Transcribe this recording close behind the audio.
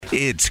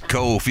It's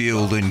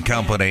Cofield and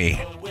Company.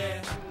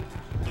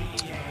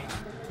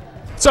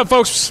 What's up,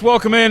 folks?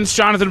 Welcome in. It's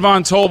Jonathan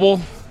Von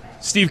Tobel.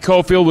 Steve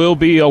Cofield will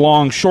be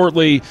along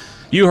shortly.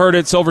 You heard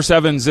it. Silver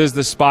Sevens is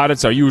the spot.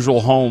 It's our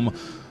usual home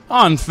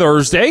on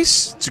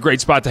Thursdays. It's a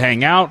great spot to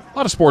hang out. A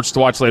lot of sports to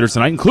watch later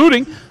tonight,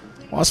 including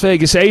Las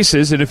Vegas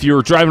Aces. And if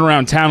you're driving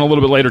around town a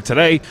little bit later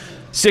today,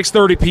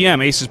 6:30 p.m.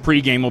 Aces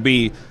pregame will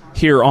be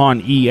here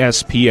on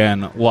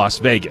ESPN Las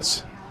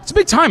Vegas. It's a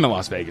big time in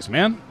Las Vegas,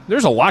 man.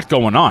 There's a lot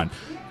going on.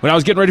 When I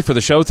was getting ready for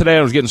the show today,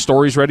 I was getting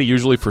stories ready.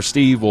 Usually for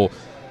Steve, we'll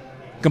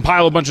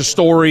compile a bunch of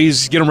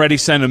stories, get them ready,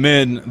 send them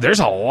in.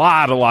 There's a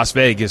lot of Las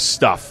Vegas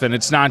stuff, and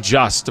it's not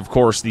just, of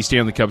course, the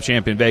Stanley Cup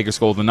champion Vegas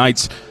Golden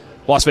Knights.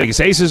 Las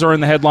Vegas Aces are in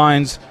the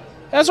headlines,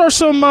 as are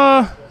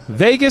some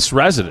Vegas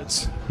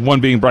residents,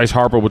 one being Bryce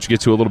Harper, which we'll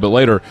get to a little bit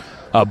later.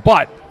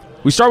 But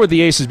we start with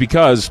the Aces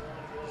because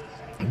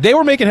they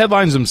were making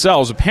headlines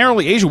themselves.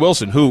 Apparently, Asia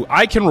Wilson, who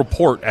I can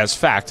report as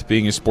fact,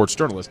 being a sports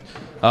journalist,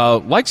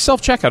 likes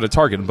self-checkout at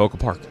Target in Boca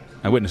Park.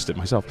 I witnessed it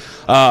myself.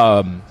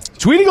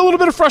 Tweeting a little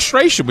bit of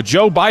frustration with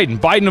Joe Biden.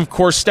 Biden, of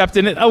course, stepped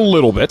in it a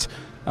little bit,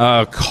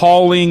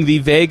 calling the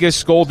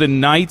Vegas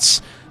Golden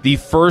Knights the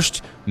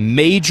first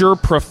major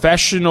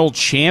professional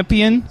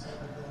champion.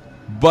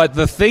 But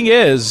the thing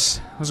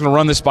is, I was going to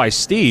run this by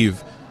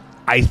Steve,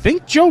 I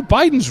think Joe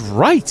Biden's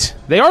right.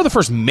 They are the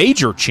first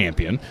major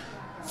champion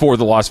for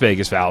the Las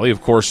Vegas Valley.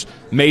 Of course,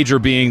 major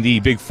being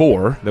the big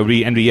four. That would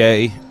be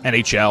NBA,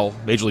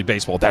 NHL, Major League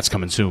Baseball. That's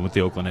coming soon with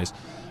the Oakland A's.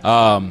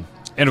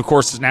 And, of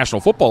course, the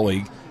National Football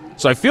League.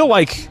 So I feel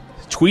like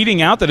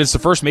tweeting out that it's the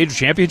first major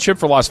championship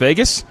for Las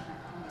Vegas,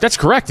 that's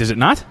correct, is it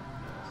not?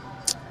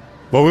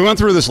 Well, we went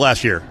through this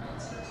last year,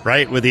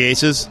 right, with the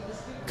Aces,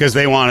 because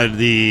they wanted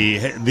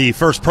the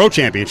first pro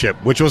championship,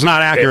 which was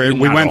not accurate.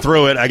 We went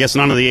through it. I guess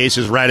none of the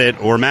Aces read it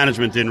or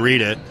management didn't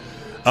read it.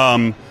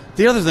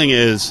 The other thing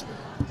is,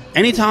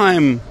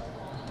 anytime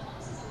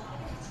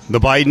the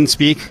Biden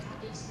speak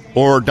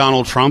or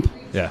Donald Trump,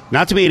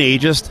 not to be an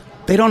ageist,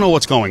 they don't know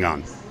what's going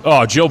on.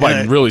 Oh, Joe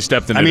Biden really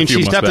stepped in.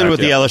 She stepped in with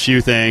the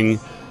LSU thing.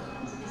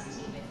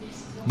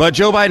 But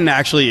Joe Biden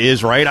actually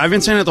is right. I've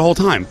been saying it the whole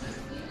time.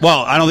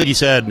 Well, I don't think he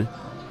said.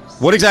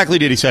 What exactly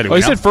did he say?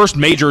 He said first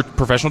major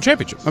professional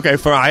championship. Okay,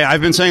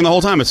 I've been saying the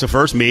whole time it's the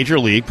first major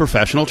league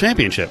professional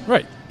championship.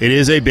 Right. It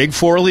is a Big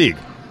Four league.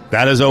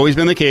 That has always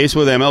been the case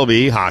with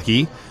MLB,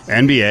 hockey,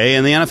 NBA,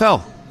 and the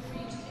NFL.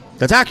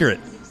 That's accurate.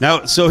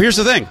 Now, so here's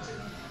the thing.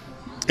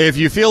 If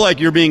you feel like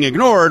you're being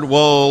ignored,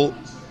 well,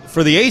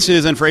 for the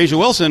Aces and for Asia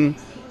Wilson,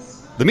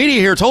 the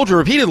media here told you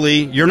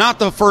repeatedly, you're not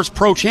the first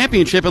pro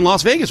championship in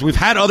Las Vegas. We've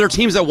had other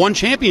teams that won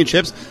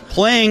championships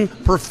playing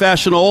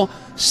professional,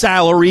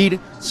 salaried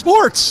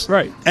sports.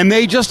 Right. And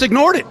they just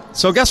ignored it.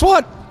 So guess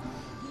what?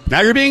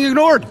 Now you're being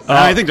ignored.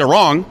 I think they're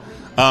wrong.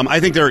 I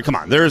think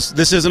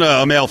this isn't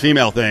a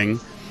male-female thing.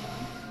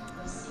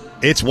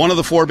 It's one of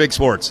the four big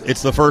sports.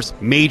 It's the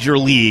first major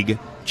league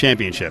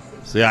championship.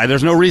 So yeah,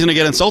 there's no reason to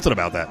get insulted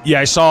about that. Yeah,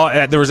 I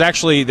saw there was a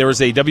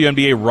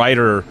WNBA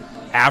writer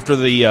after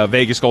the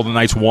Vegas Golden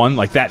Knights won,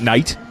 like that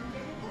night,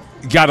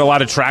 got a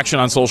lot of traction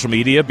on social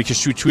media because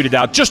she tweeted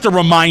out, just a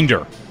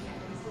reminder,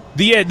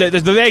 the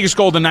Vegas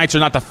Golden Knights are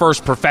not the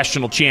first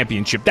professional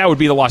championship. That would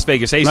be the Las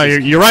Vegas Aces. No,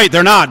 you're right.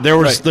 They're not. There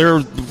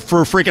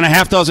for freaking a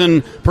half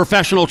dozen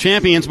professional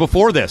champions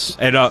before this.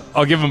 And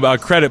I'll give him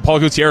credit. Paul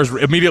Gutierrez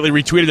immediately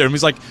retweeted it. And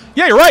he's like,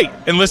 yeah, you're right.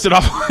 And listed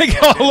off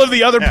like all of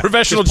the other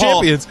professional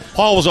champions.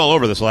 Paul was all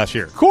over this last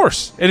year. Of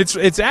course. And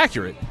it's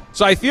accurate.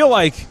 So I feel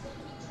like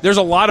there's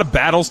a lot of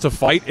battles to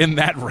fight in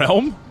that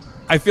realm.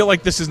 I feel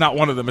like this is not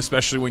one of them,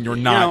 especially when you're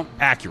not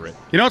accurate.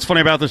 You know what's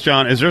funny about this,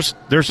 John, is there's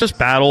just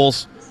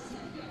battles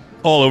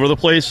all over the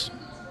place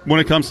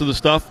when it comes to this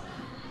stuff.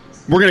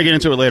 We're going to get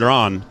into it later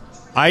on.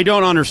 I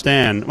don't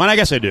understand. Well, I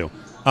guess I do.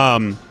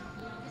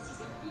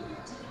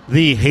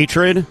 The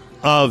hatred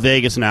of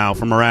Vegas now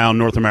from around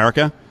North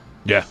America.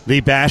 Yeah.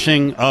 The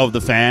bashing of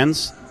the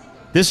fans.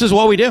 This is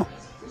what we do.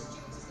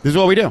 This is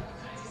what we do.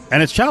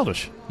 And it's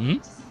childish.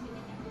 Mm-hmm.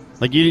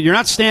 Like, you're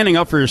not standing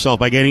up for yourself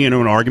by getting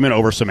into an argument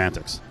over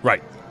semantics.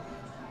 Right.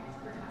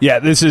 Yeah,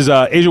 this is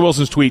Asia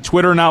Wilson's tweet.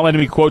 Twitter not letting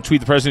me quote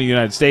tweet the President of the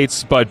United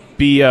States, but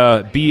be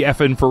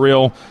effing for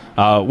real.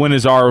 When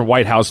is our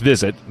White House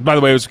visit? By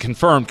the way, it was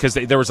confirmed because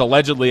there was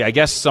allegedly, I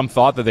guess, some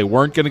thought that they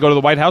weren't going to go to the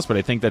White House, but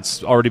I think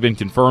that's already been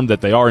confirmed that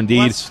they are indeed.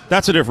 Well,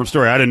 that's a different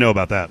story. I didn't know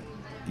about that.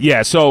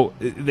 Yeah, so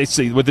they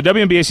say with the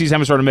WNBA season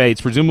having started in May,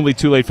 it's presumably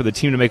too late for the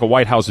team to make a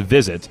White House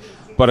visit.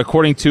 But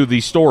according to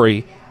the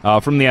story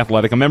from The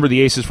Athletic, a member of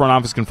the Aces front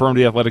office confirmed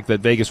to The Athletic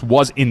that Vegas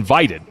was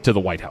invited to the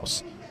White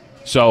House.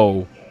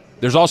 So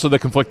there's also the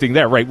conflicting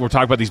there, right? We're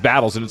talking about these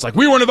battles, and it's like,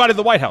 we weren't invited to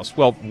the White House.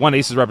 Well, one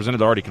Aces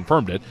representative already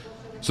confirmed it.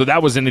 So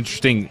that was an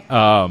interesting,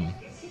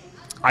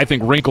 I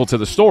think, wrinkle to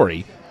the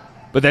story.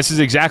 But this is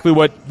exactly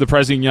what the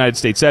President of the United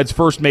States said. It's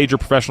first major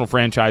professional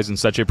franchise in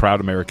such a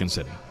proud American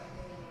city.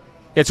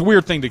 It's a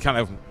weird thing to kind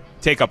of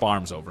take up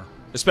arms over,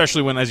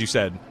 especially when, as you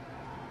said,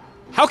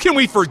 how can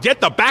we forget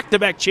the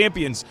back-to-back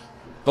champions,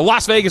 the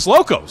Las Vegas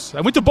Locos?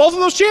 I went to both of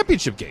those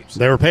championship games.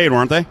 They were paid,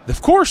 weren't they?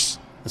 Of course.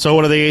 So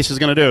what are the Aces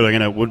going to do? They're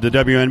going to, would the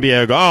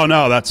WNBA go, oh,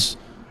 no, that's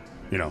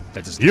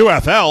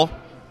UFL.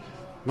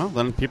 Well,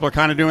 then people are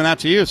kind of doing that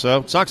to you,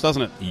 so it sucks,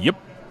 doesn't it? Yep,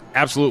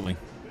 absolutely.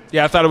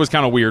 Yeah, I thought it was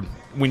kind of weird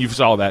when you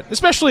saw that.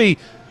 Especially,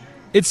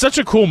 it's such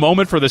a cool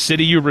moment for the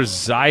city you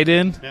reside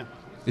in. Yeah.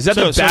 Is that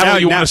the battle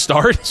you want to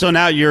start? So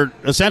now you're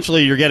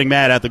getting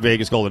mad at the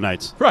Vegas Golden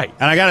Knights. Right.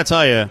 And I got to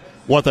tell you,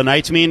 what the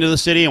Knights mean to the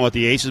city and what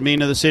the Aces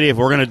mean to the city, if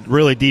we're going to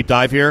really deep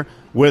dive here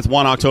with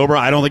 1 October,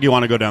 I don't think you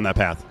want to go down that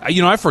path.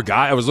 I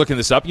forgot. I was looking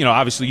this up.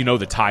 Obviously,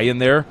 the tie-in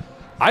there.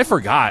 I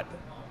forgot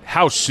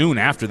how soon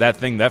after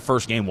that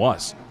first game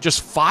was.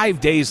 Just 5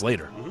 days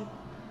later. Mm-hmm.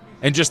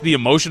 And just the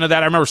emotion of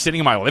that. I remember sitting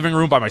in my living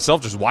room by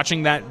myself just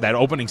watching that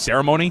opening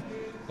ceremony.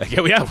 Like,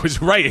 yeah, it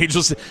was right.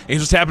 Angels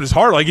tapping his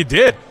heart like it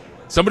did.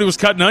 Somebody was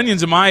cutting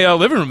onions in my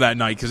living room that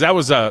night because that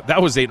was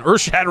an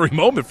earth-shattering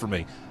moment for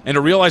me. And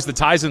to realize the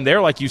ties in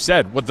there, like you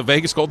said, what the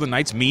Vegas Golden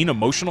Knights mean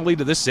emotionally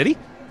to this city.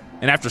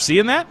 And after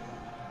seeing that,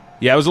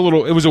 yeah, it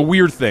was a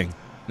weird thing.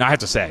 Now, I have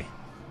to say,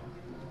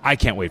 I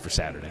can't wait for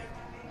Saturday.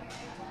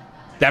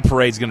 That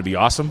parade's going to be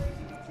awesome.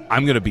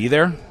 I'm going to be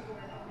there.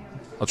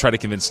 I'll try to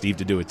convince Steve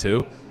to do it,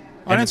 too.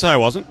 I didn't say I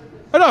wasn't.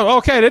 Oh, no,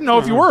 okay, I didn't know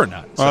if you were or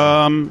not. So.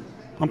 I'm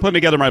putting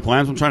together my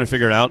plans. I'm trying to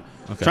figure it out.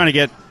 Okay. Trying to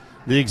get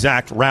the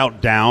exact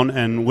route down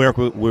and where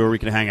we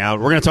can hang out.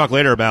 We're going to talk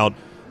later about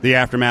the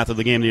aftermath of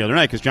the game the other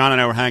night because John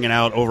and I were hanging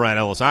out over at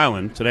Ellis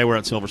Island. Today we're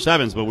at Silver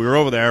Sevens, but we were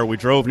over there. We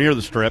drove near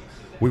the Strip.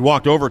 We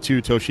walked over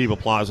to Toshiba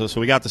Plaza, so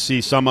we got to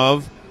see some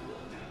of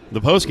the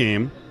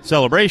post-game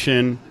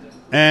celebration,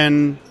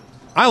 and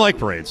I like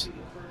parades.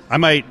 I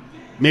might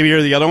maybe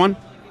you're the other one.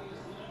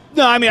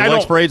 No, I mean, I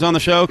likes don't parades on the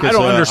show. I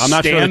don't understand. I'm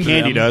not sure that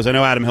Candy them. does. I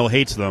know Adam Hill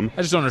hates them.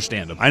 I just don't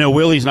understand them. I know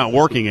Willie's not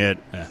working it.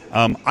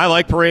 Yeah. I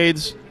like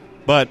parades,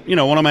 but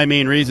one of my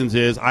main reasons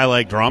is I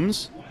like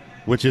drums,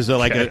 which is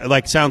sounds like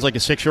a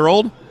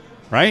 6-year-old,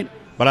 right?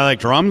 But I like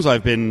drums.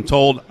 I've been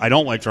told I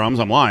don't like drums.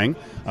 I'm lying,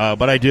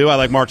 but I do. I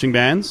like marching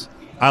bands.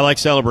 I like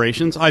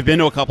celebrations. I've been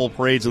to a couple of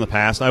parades in the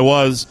past. I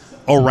was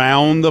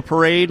around the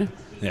parade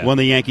when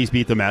the Yankees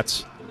beat the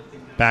Mets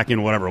back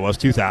in whatever it was,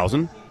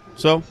 2000.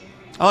 So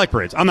I like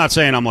parades. I'm not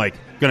saying I'm like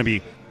going to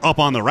be up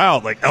on the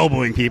route like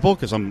elbowing people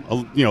because I'm a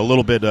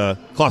little bit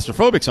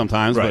claustrophobic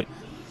sometimes. Right. But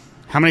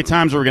how many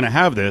times are we going to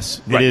have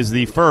this? Right. It is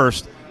the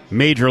first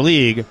Major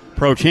League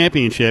Pro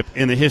Championship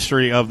in the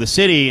history of the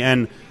city,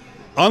 and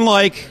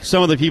unlike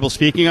some of the people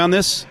speaking on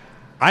this,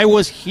 I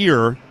was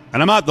here.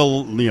 And I'm not the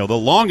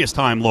longest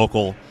time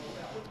local,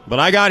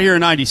 but I got here in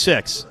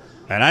 '96,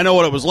 and I know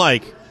what it was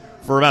like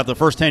for about the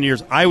first 10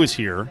 years I was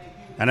here.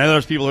 And I know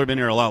there's people who have been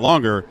here a lot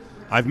longer.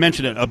 I've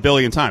mentioned it a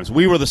billion times.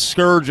 We were the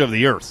scourge of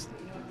the earth.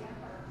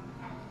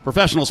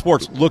 Professional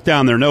sports look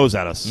down their nose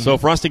at us. Mm-hmm. So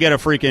for us to get a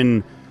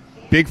freaking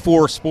Big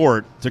Four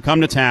sport to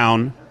come to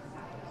town,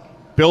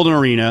 build an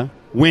arena,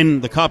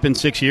 win the cup in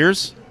 6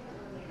 years,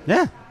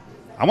 yeah,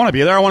 I want to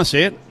be there. I want to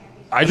see it.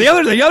 The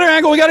other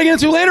angle we got to get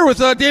into later with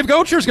Dave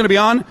Gocher is going to be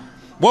on.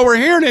 What we're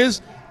hearing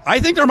is I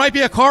think there might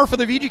be a car for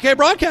the VGK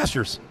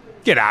broadcasters.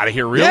 Get out of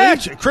here, really? Yeah,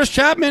 Chris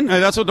Chapman,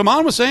 that's what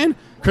Damon was saying.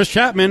 Chris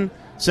Chapman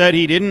said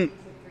he didn't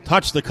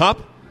touch the cup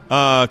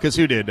because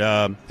who did?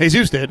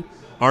 Jesus did,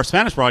 our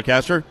Spanish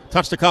broadcaster,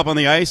 touched the cup on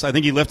the ice. I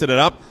think he lifted it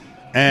up.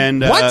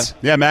 And what?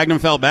 Magnum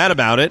felt bad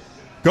about it.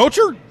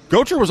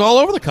 Gocher was all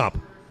over the cup.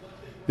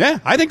 Yeah,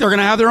 I think they're going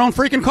to have their own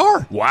freaking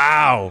car.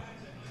 Wow.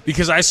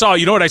 Because I saw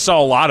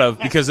a lot of,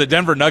 because the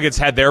Denver Nuggets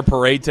had their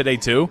parade today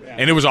too,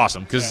 and it was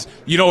awesome. Because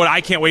you know what I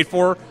can't wait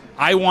for?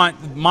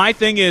 My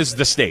thing is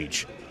the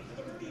stage.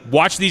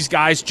 Watch these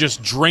guys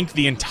just drink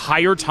the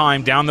entire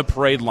time down the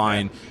parade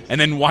line, and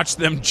then watch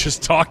them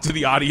just talk to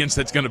the audience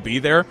that's going to be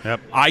there.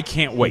 Yep. I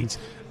can't wait.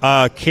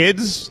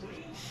 Kids,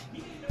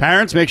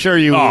 parents, make sure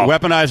you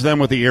weaponize them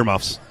with the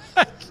earmuffs.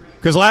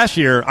 Because last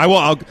year,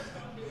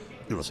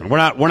 listen, we're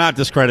not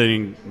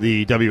discrediting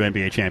the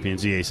WNBA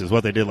champions, the Aces.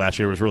 What they did last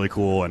year was really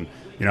cool, and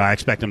I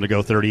expect them to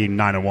go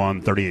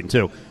 39-1,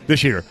 38-2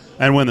 this year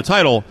and win the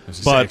title.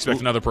 But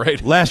expect another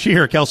parade. Last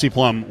year, Kelsey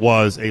Plum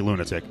was a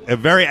lunatic, a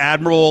very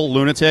admirable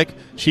lunatic.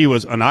 She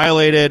was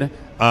annihilated.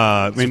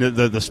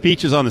 The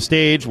speeches on the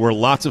stage were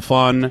lots of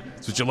fun.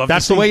 That's what you love.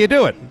 That's the way you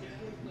do it.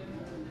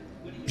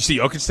 You see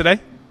Jokic today?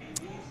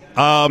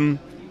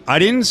 I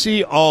didn't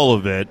see all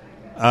of it.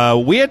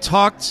 We had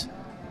talked.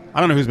 I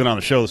don't know who's been on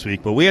the show this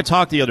week, but we had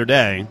talked the other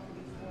day.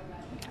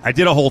 I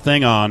did a whole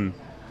thing on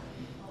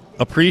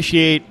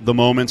appreciate the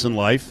moments in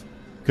life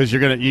because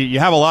you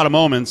have a lot of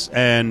moments,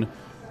 and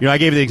I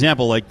gave you the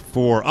example like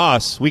for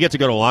us, we get to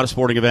go to a lot of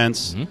sporting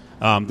events.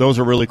 Mm-hmm. Those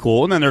are really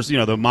cool, and then there's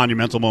the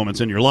monumental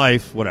moments in your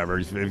life, whatever,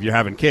 if you're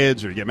having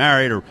kids or you get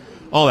married or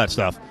all that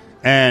stuff.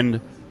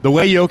 And the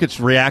way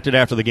Jokic reacted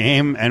after the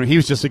game, and he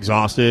was just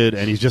exhausted,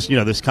 and he's just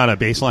this kind of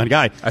baseline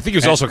guy. I think he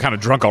was also kind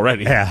of drunk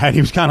already. Yeah, and he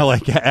was kind of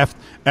like F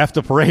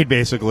the parade,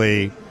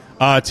 basically.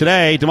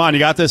 Today, Damon, you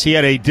got this? He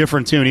had a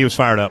different tune. He was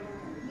fired up.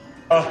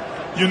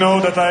 You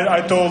know that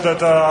I told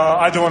that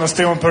I don't want to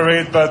stay on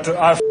parade, but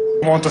I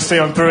want to stay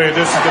on parade.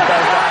 This is the best day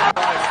of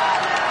my life.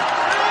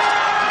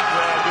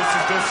 Yeah,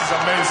 this is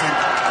amazing.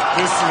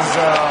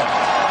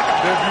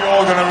 that we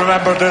all gonna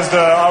remember this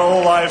our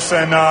whole lives.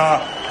 And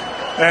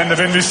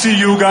when we see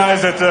you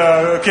guys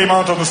that came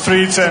out on the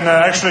streets, and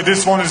actually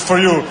this one is for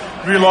you.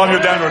 We love you,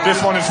 Denver.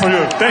 This one is for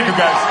you. Thank you,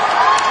 guys.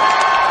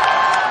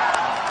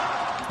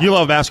 You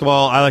love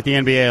basketball. I like the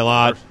NBA a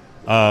lot.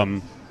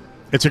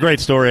 It's a great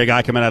story. A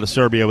guy coming out of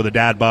Serbia with a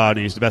dad bod,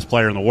 and he's the best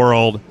player in the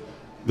world.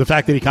 The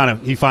fact that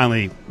he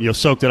finally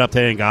soaked it up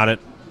today and got it,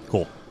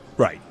 cool.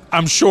 Right.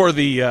 I'm sure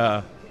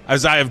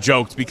as I have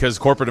joked, because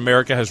corporate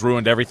America has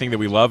ruined everything that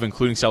we love,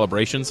 including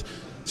celebrations.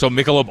 So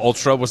Michelob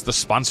Ultra was the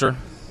sponsor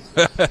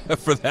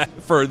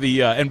for the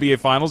NBA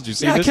Finals. Did you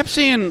see this? I kept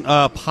seeing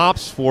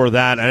pops for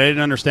that. I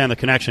didn't understand the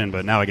connection,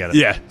 but now I get it.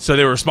 Yeah, so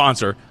they were a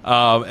sponsor,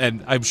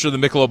 and I'm sure the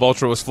Michelob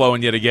Ultra was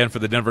flowing yet again for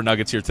the Denver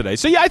Nuggets here today.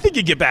 So yeah, I think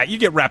you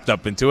get wrapped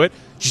up into it.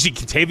 Did you see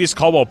Kentavious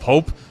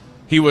Caldwell-Pope?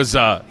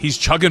 He's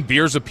chugging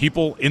beers with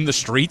people in the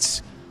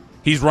streets.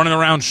 He's running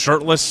around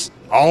shirtless.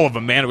 All of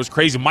them, man. It was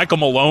crazy. Michael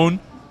Malone.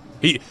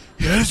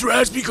 His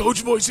raspy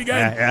coach voice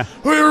again. Yeah.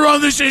 We're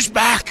on this ish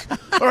back.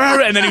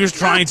 And then he was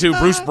trying to.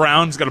 Bruce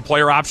Brown's got a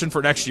player option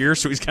for next year,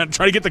 so he's kind of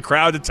trying to get the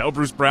crowd to tell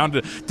Bruce Brown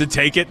to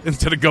take it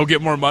instead of go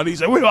get more money.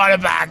 He's like, we want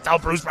it back. Tell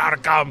Bruce Brown to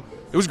come.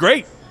 It was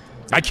great.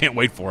 I can't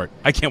wait for it.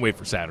 I can't wait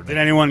for Saturday. Did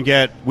anyone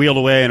get wheeled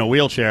away in a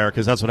wheelchair?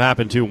 Because that's what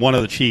happened to one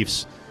of the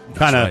Chiefs.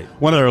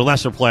 One of their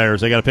lesser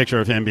players. They got a picture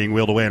of him being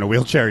wheeled away in a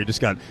wheelchair. He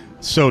just got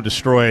so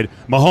destroyed.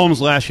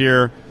 Mahomes last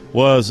year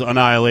was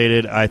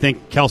annihilated. I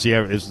think Kelsey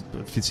it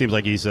seems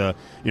like he's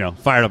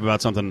fired up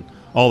about something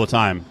all the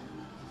time.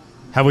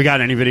 Have we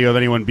gotten any video of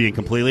anyone being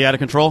completely out of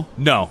control?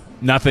 No,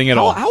 nothing at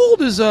all. How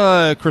old is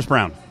Chris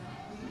Brown?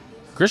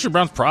 Christian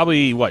Brown's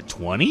probably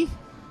 20?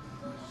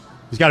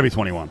 He's got to be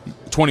 21.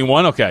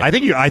 21? Okay.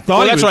 I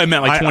thought that's what I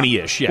meant, like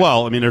 20-ish. Yeah.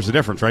 Well, I mean, there's a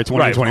difference, right? 20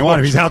 right, and 21.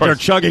 If he's out there course.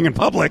 chugging in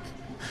public,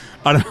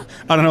 I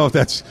don't know if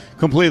that's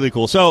completely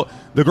cool. So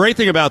the great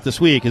thing about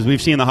this week is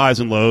we've seen the highs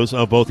and lows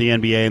of both the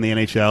NBA and the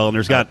NHL,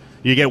 and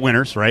you get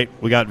winners, right?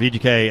 We got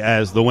VGK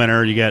as the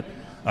winner. You get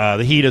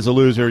the Heat as a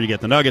loser. You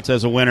get the Nuggets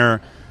as a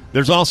winner.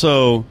 There's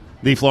also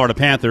the Florida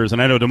Panthers,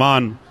 and I know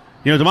Damon.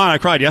 Damon, I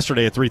cried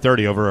yesterday at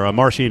 3:30 over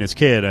Marshy and his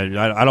kid.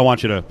 I don't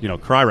want you to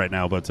cry right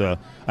now, but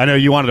I know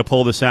you wanted to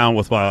pull this down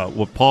with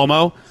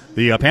Palmo,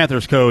 the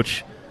Panthers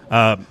coach.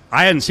 I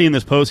hadn't seen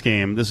this post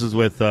game. This is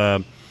with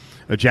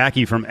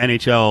Jackie from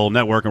NHL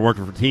Network and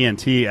working for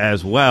TNT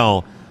as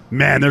well.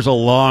 Man, there's a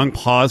long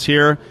pause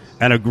here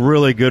and a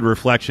really good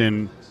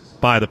reflection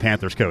by the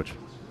Panthers coach.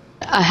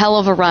 A hell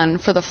of a run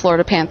for the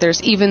Florida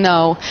Panthers, even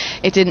though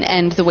it didn't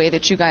end the way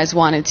that you guys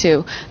wanted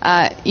to.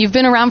 You've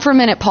been around for a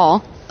minute, Paul.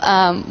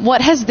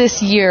 What has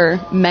this year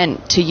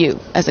meant to you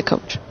as a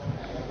coach?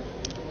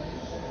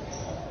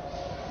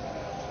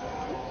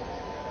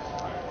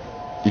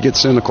 You get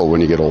cynical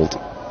when you get old,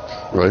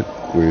 right?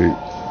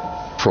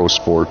 Pro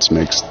sports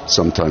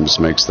sometimes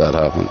makes that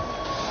happen.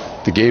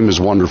 The game is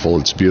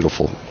wonderful, it's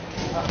beautiful,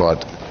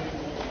 but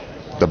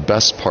the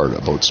best part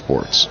about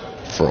sports,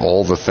 for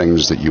all the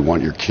things that you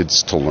want your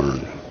kids to learn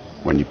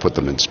when you put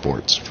them in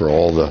sports, for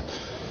all the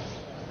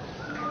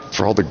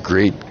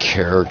great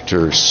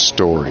character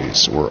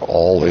stories, we're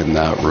all in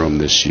that room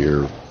this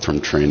year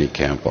from training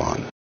camp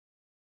on.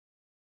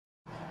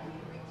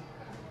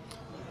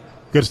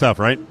 Good stuff,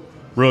 right?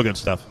 Real good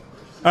stuff.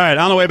 All right,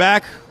 on the way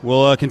back,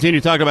 we'll continue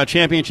talking about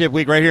Championship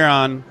Week right here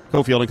on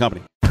Cofield &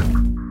 Company.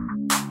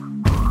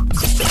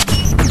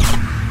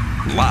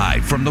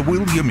 Live from the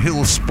William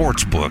Hill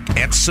Sportsbook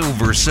at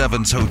Silver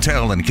Sevens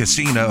Hotel and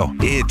Casino,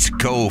 it's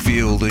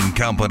Cofield &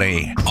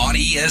 Company on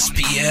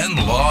ESPN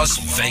Las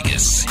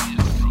Vegas.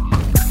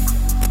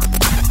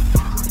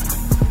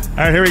 All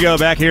right, here we go,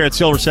 back here at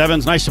Silver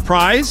Sevens. Nice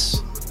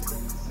surprise.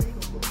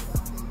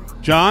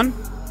 John,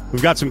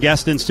 we've got some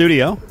guests in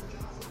studio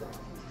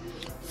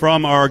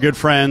from our good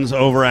friends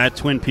over at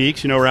Twin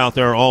Peaks. We're out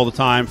there all the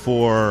time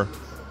for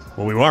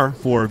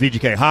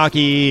VGK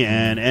hockey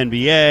and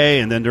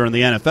NBA, and then during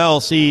the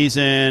NFL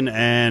season.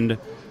 And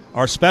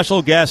our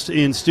special guest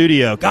in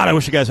studio, God, I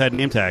wish you guys had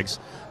name tags.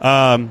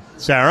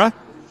 Sarah?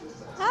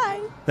 Hi.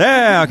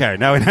 Yeah, okay,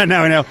 now we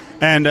know.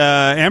 And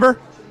Amber?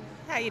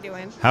 How you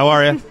doing? How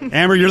are you?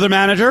 Amber, you're the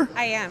manager?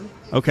 I am.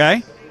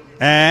 Okay.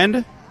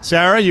 And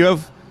Sarah, you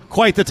have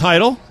quite the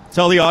title.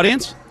 Tell the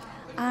audience.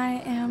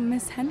 I am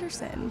Miss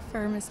Henderson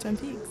for Miss Twin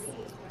Peaks.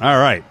 All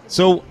right.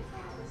 So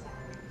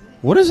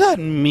what does that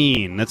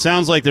mean? It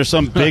sounds like there's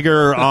some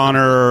bigger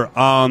honor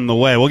on the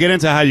way. We'll get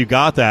into how you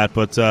got that,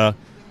 but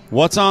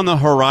what's on the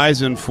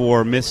horizon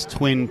for Miss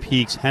Twin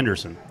Peaks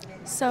Henderson?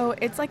 So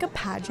it's like a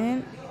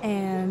pageant,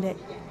 and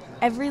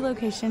every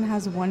location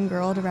has one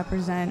girl to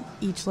represent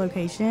each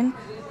location.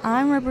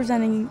 I'm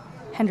representing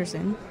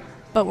Henderson,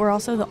 but we're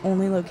also the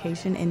only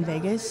location in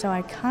Vegas, so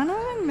I kind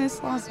of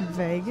miss Las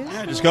Vegas.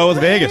 Yeah, just go with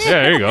Vegas.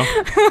 Yeah, there you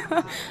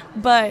go.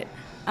 But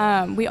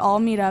we all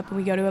meet up and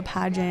we go to a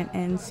pageant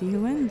and see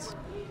who wins.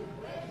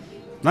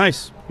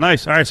 Nice. All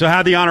right, so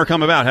how'd the honor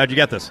come about? How'd you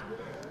get this?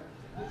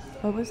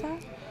 What was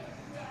that?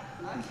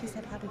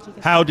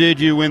 How did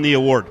you win the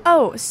award?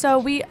 Oh,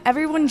 so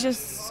everyone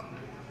just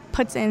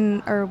puts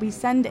in, or we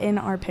send in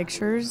our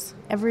pictures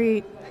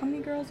every, how many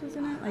girls was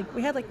in it? Like,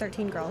 We had like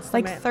 13 girls.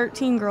 like submit.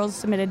 13 girls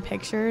submitted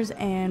pictures,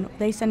 and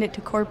they send it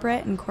to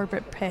corporate, and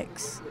corporate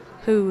picks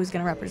who is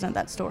going to represent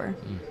that store.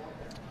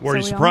 Were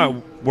you So we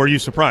surprised? Were you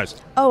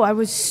surprised? Oh, I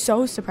was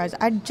so surprised.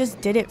 I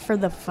just did it for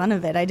the fun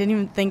of it. I didn't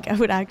even think I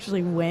would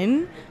actually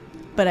win,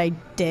 but I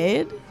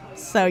did.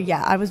 So,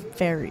 yeah, I was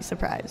very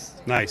surprised.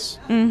 Nice.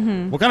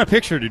 Mm-hmm. What kind of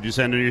picture did you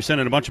send in? You sent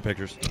in a bunch of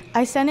pictures.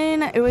 I sent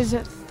in, it was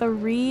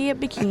 3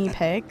 bikini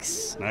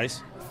pics,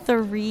 Nice.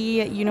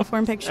 3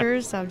 uniform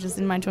pictures, so just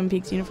in my Twin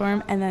Peaks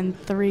uniform, and then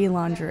 3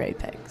 lingerie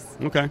pics.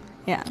 Okay.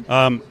 Yeah.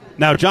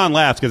 Now, John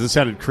laughed because it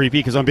sounded creepy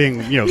because I'm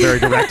being, very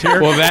direct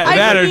here. Well,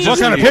 that are what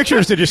just kind of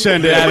pictures did you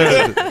send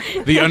in?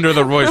 the under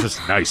the voice was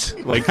nice.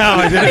 Like, No,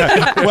 I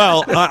didn't.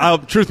 Well, I'll,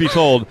 truth be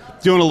told,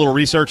 doing a little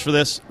research for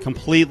this,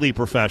 completely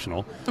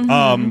professional.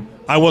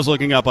 I was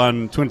looking up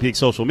on Twin Peaks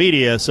social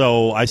media,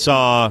 so I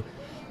saw.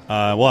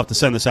 We'll have to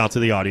send this out to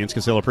the audience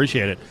because they'll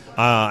appreciate it.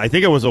 I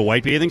think it was a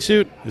white bathing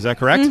suit. Is that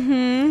correct?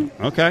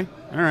 Mm-hmm. Okay.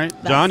 All right.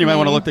 John, you might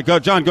want to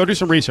look. John, go do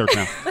some research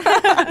now.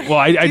 well,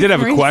 I did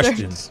have a some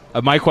question.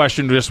 My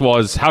question just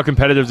was, how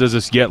competitive does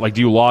this get? Like,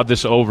 do you laud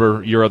this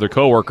over your other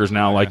coworkers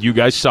now? Like, you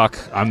guys suck.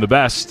 I'm the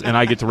best, and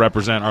I get to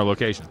represent our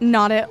location.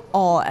 Not at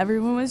all.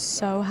 Everyone was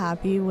so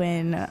happy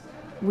when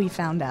we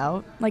found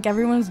out. Like,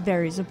 everyone was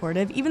very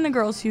supportive. Even the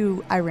girls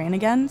who I ran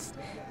against,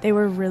 they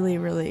were really,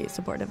 really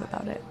supportive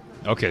about it.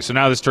 Okay, so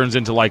now this turns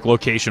into like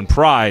location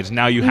pride.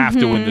 Now you have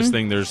to win this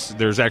thing.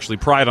 There's actually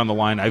pride on the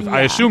line.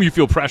 I assume you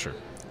feel pressure.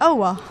 Oh,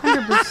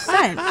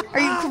 100%. Are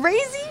you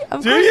crazy?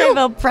 Of Do course you? I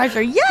felt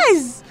pressure.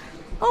 Yes.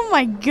 Oh,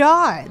 my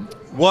God.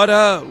 What?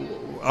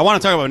 I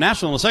want to talk about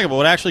national in a second, but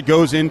what actually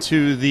goes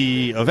into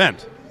the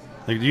event?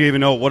 Like, do you even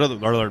know what are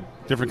there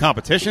different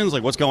competitions?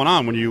 Like, what's going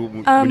on when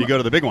you go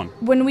to the big one?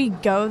 When we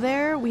go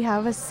there, we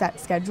have a set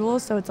schedule.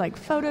 So it's like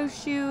photo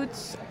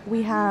shoots.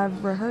 We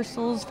have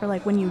rehearsals for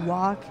like when you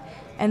walk.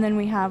 And then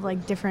we have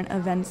like different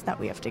events that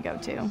we have to go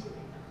to.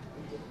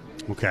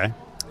 Okay,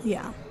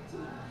 Yeah.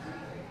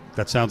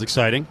 that sounds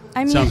exciting.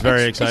 I mean, sounds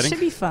very it exciting. should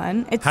be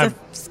fun. It's Have-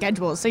 a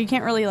schedule, so you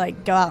can't really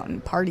like go out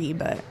and party,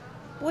 but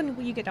When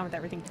you get done with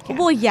everything, you can.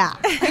 well, yeah.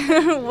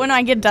 When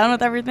I get done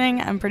with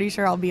everything, I'm pretty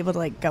sure I'll be able to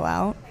like go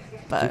out.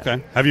 But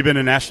Okay. Have you been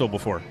to Nashville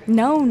before?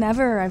 no,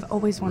 never. I've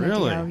always wanted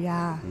Really? to go.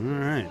 Yeah.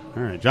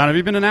 All right. John, have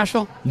you been to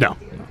Nashville? No,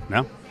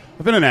 No.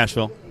 I've been to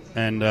Nashville,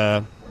 and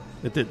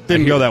it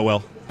didn't go that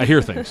well. I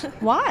hear things.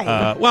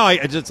 Why? Well, I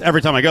just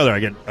every time I go there, I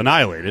get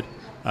annihilated.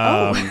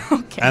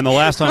 Okay. And the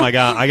last time I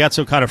got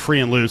so kind of free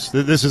and loose.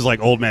 This is like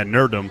old man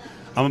nerddom.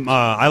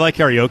 I like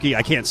karaoke.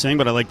 I can't sing,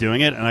 but I like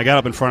doing it. And I got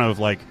up in front of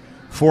like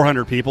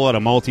 400 people at a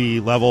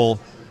multi-level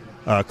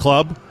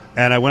club,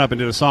 and I went up and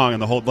did a song,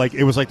 and the whole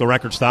it was like the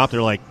record stopped.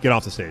 They're like, "Get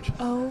off the stage."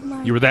 Oh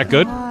my. You were that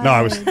good? God. No,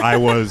 I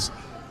was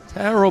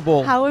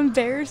terrible. How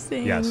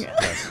embarrassing. Yes.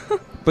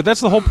 But that's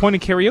the whole point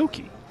of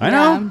karaoke. I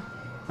know.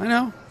 I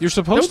know. You're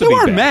supposed to They be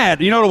weren't bad.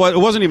 mad. You know what? It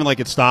wasn't even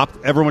like it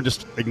stopped. Everyone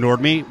just ignored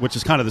me, which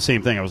is kind of the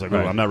same thing. I was like,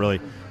 Right. I'm not really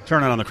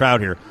turning on the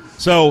crowd here.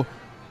 So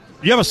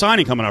you have a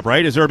signing coming up,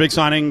 right? Is there a big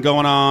signing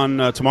going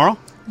on tomorrow?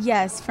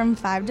 Yes, from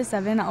 5 to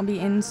 7, I'll be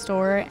in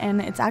store,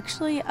 and it's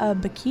actually a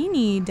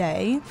bikini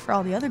day for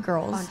all the other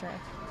girls.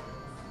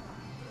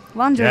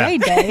 Lingerie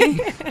day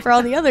for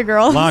all the other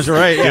girls.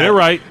 Lingerie. Get it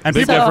right. And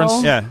Big So-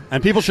 difference. Yeah,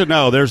 and people should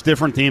know there's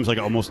different teams like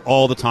almost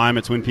all the time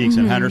at Twin Peaks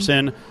and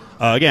Henderson.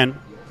 Again,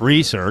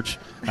 research.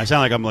 I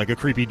sound like I'm like a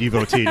creepy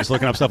devotee just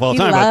looking up stuff all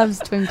the He time. but- loves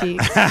Twin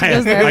Peaks. He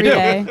goes there every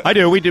day. I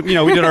do. We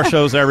did our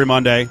shows there every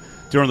Monday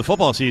during the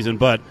football season.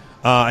 But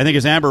I think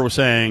as Amber was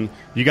saying,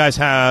 you guys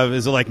have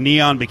is it like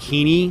neon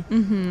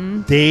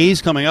bikini days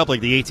coming up,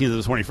 like the 18th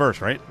to the 21st,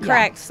 right?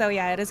 Correct. So,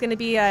 yeah, it is going to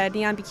be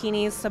neon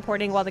bikinis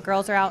supporting while the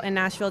girls are out in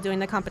Nashville doing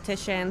the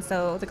competition.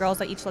 So, the girls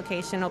at each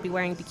location will be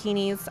wearing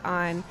bikinis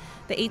on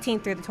the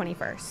 18th through the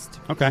 21st.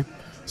 Okay.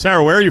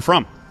 Sarah, where are you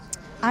from?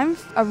 I'm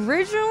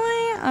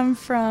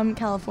from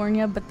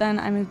California, but then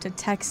I moved to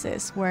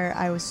Texas, where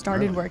I was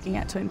started working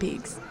at Twin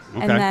Peaks,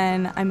 Okay. and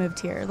then I moved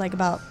here like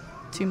about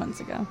 2 months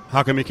ago.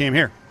 How come you came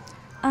here?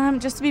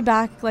 Just to be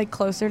back like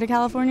closer to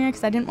California,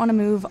 because I didn't want to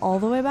move all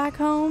the way back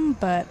home,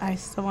 but I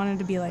still wanted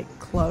to be like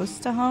close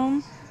to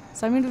home.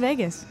 So I moved to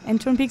Vegas, and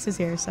Twin Peaks is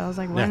here, so I was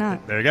like, why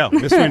not? There you go.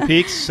 Miss Twin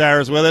Peaks.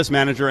 Sarah's with us.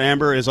 Manager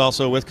Amber is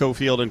also with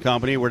Cofield and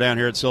Company. We're down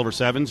here at Silver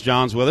Sevens.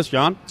 John's with us.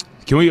 John?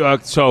 Can we?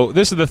 So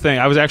this is the thing.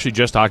 I was actually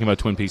just talking about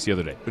Twin Peaks the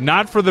other day, but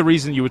not for the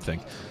reason you would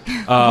think.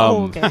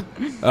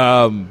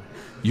 Okay.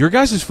 Your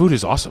guys' food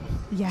is awesome.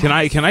 Yes.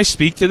 Can I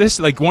speak to this?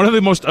 Like, one of the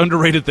most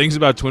underrated things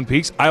about Twin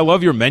Peaks, I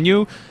love your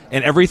menu,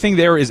 and everything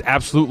there is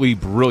absolutely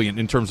brilliant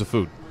in terms of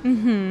food.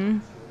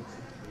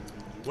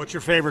 What's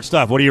your favorite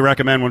stuff? What do you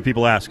recommend when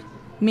people ask?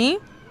 Me?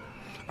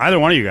 Either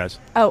one of you guys.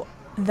 Oh,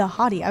 the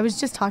hottie. I was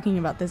just talking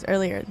about this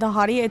earlier. The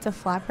hottie, it's a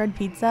flatbread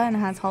pizza and it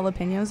has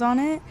jalapenos on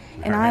it.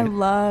 And I Alright.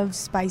 love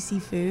spicy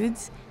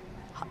foods.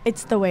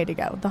 It's the way to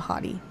go, the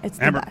hottie. It's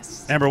the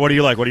best. Amber, what do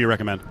you like? What do you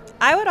recommend?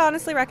 I would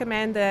honestly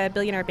recommend the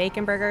Billionaire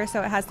Bacon Burger.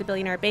 So it has the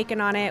Billionaire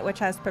Bacon on it, which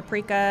has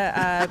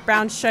paprika,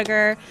 brown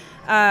sugar,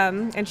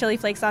 and chili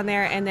flakes on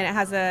there, and then it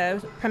has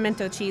a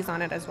pimento cheese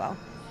on it as well.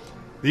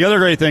 The other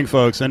great thing,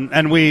 folks,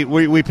 and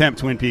we pimp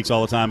Twin Peaks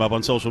all the time up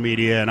on social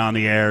media and on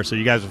the air, so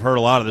you guys have heard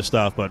a lot of this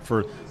stuff. But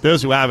for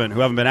those who haven't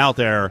been out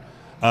there,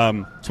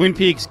 Twin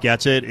Peaks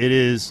gets it. It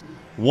is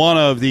one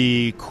of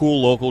the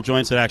cool local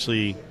joints that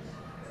actually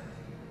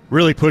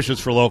really pushes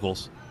for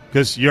locals,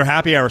 because your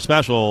happy hour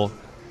special,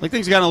 like,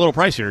 things have gotten a little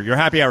pricier. Your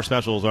happy hour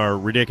specials are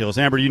ridiculous.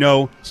 Amber, you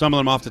know some of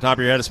them off the top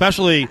of your head,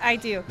 especially I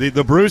do.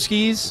 The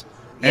brewskis.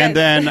 Yes. And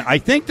then I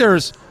think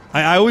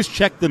I always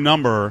check the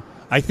number.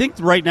 I think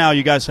right now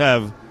you guys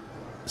have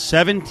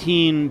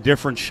 17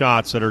 different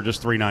shots that are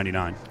just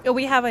 $3.99.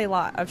 We have a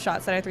lot of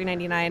shots that are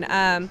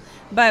 $3.99,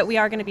 but we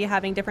are going to be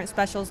having different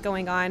specials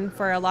going on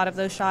for a lot of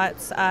those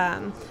shots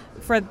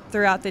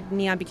throughout the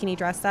Neon Bikini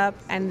Dress Up.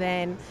 And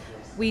then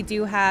we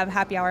do have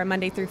happy hour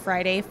Monday through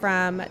Friday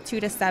from 2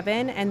 to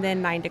 7 and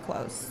then 9 to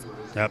close.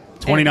 Yep,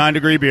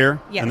 29-degree beer.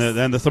 Yes. And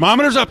then the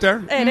thermometer's up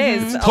there. It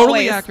is.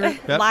 Totally always. accurate.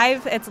 Yep.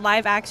 Live. It's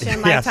live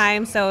action, live Yes.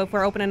 time. So if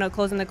we're opening or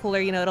closing the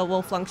cooler, it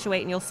will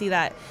fluctuate, and you'll see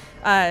that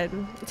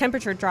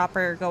temperature drop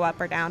or go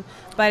up or down.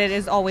 But it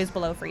is always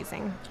below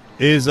freezing.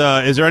 Is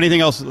there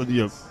anything else?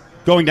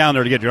 Going down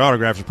there to get your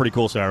autographs is pretty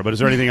cool, Sarah. But is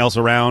there anything else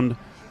around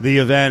the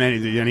event?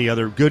 Any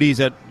other goodies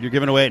that you're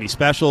giving away? Any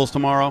specials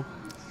tomorrow?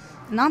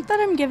 Not that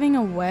I'm giving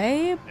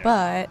away,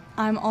 but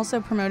I'm also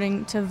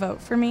promoting to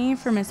vote for me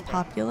for Miss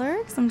Popular,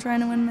 because I'm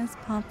trying to win Miss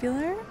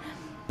Popular.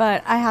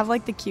 But I have, the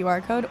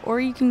QR code, or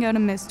you can go to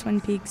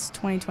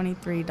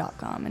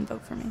MissTwinPeaks2023.com and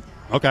vote for me.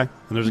 Okay. And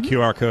there's a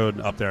QR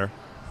code up there.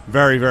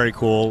 Very, very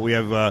cool. We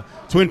have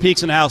Twin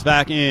Peaks in the house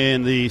back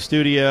in the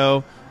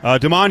studio.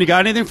 Damon, you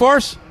got anything for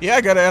us? Yeah,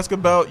 I got to ask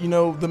about,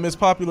 the Miss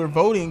Popular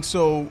voting.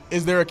 So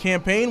is there a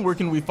campaign? Where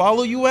can we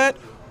follow you at?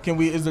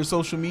 Is there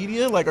social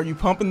media? Are you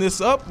pumping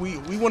this up? We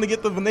want to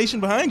get the nation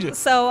behind you.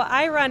 So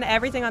I run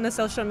everything on the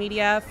social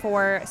media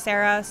for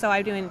Sarah. So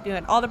I'm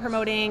doing all the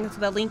promoting. So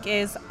the link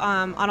is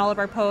on all of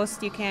our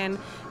posts. You can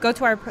go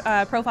to our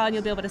profile and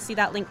you'll be able to see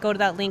that link. Go to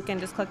that link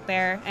and just click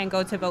there and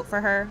go to vote for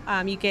her.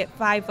 You get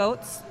 5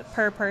 votes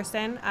per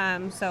person.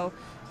 So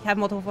you have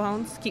multiple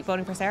phones. Keep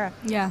voting for Sarah.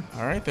 Yeah.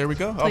 All right, there we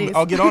go.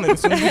 I'll get on it. As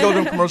soon as we go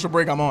to a commercial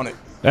break, I'm on it.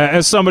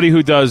 As somebody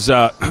who does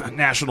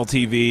national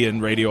TV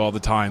and radio all the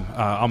time,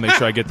 I'll make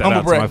sure I get that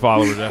out to my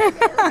followers.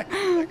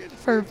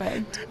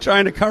 Perfect.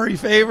 Trying to curry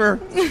favor.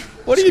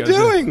 What are you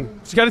doing?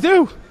 What you got to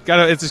do?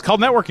 It's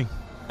called networking.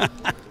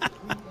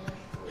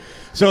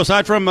 So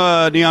aside from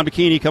Neon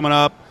Bikini coming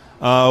up,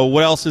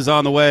 what else is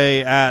on the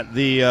way at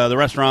the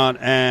restaurant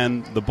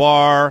and the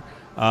bar?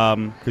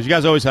 Because you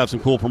guys always have some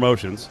cool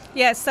promotions.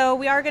 Yeah, so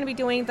we are going to be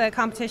doing the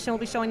competition. We'll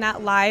be showing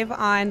that live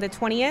on the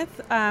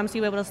 20th. So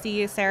you'll be able to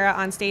see Sarah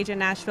on stage in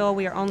Nashville.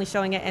 We are only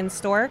showing it in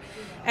store.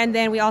 And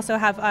then we also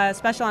have a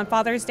special on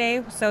Father's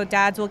Day. So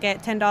dads will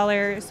get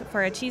 $10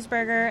 for a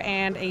cheeseburger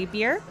and a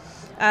beer.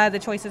 The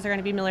choices are going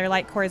to be Miller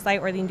Lite, Coors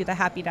Light, or you can do the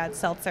Happy Dad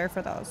seltzer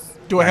for those.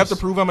 Do I have to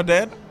prove I'm a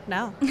dad?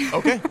 No.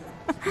 Okay.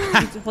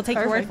 We'll take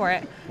your word for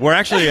it. We're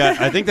actually,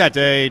 I think that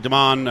day,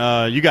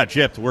 Damon, you got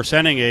gypped. We're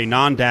sending a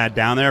non-dad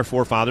down there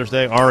for Father's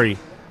Day.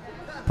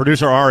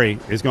 Producer Ari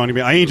is going to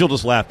be. Angel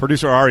just left.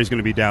 Producer Ari is going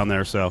to be down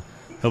there, so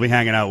he'll be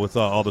hanging out with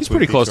all the. He's Twin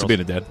pretty Peaks close girls. to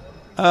being a dad.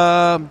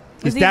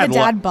 Is he the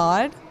dad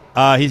bod?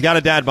 He's got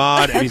a dad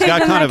bod, and he's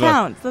got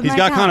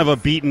kind of a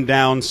beaten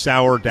down,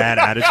 sour dad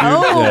attitude.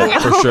 Yeah,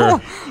 for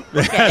sure.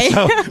 Okay.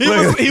 So,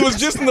 He was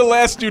just in the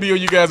last studio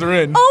you guys are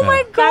in. Oh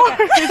my god!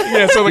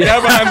 Yeah, so the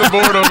guy behind the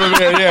board over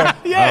there. Yeah.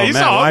 Yeah,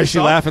 man, why is she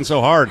laughing so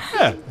hard?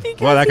 Yeah.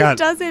 Because he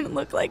doesn't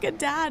look like a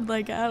dad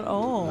at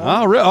all.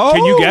 Oh, really? Oh,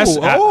 Can you guess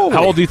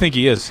how old do you think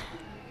he is?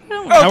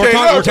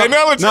 Okay,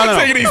 now let's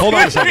take it easy. Hold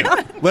on a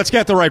second. Let's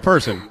get the right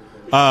person.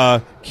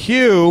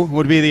 Q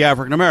would be the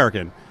African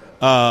American.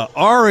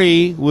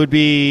 Ari would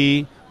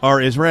be our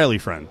Israeli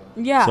friend.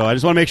 Yeah. So I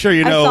just want to make sure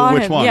you I know saw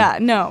which him. one. Yeah, I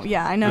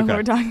know who Okay.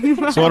 we're talking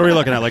about. So what are we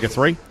looking at? Like a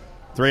 3?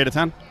 3 out of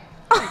 10?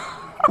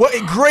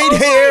 What? Great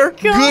hair,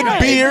 good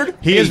beard.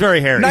 He is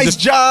very hairy. Nice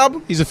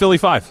job. He's a Philly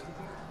 5.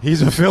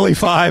 He's a Philly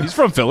 5. He's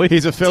from Philly.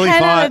 He's a Philly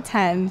 10 5. out of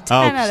 10.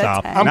 10 out stop.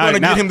 of 10. I'm going to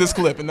Now- get him this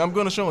clip, and I'm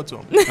going to show it to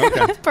him.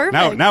 Okay.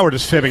 Perfect. Now we're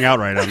just fibbing out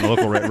right on the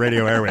local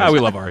radio airways. We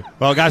love Ari.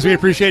 Well, guys, we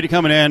appreciate you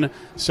coming in.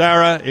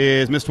 Sarah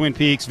is Miss Twin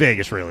Peaks,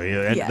 Vegas, really,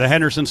 at Yes. the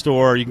Henderson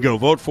store. You can go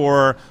vote for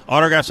her.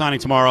 Autograph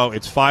signing tomorrow.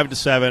 It's 5 to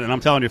 7. And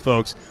I'm telling you,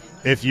 folks,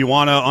 if you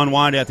want to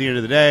unwind at the end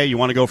of the day, you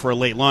want to go for a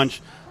late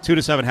lunch, 2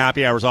 to 7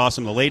 happy hour is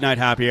awesome. The late night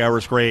happy hour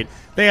is great.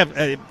 They have,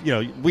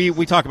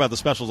 we talk about the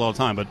specials all the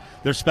time, but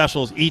there's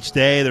specials each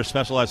day. There's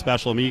specialized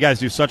special. I mean, you guys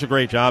do such a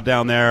great job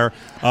down there.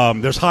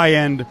 There's high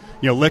end,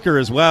 liquor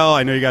as well.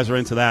 I know you guys are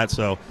into that.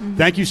 So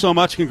thank you so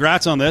much.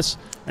 Congrats on this.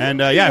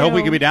 And I hope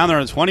we can be down there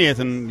on the 20th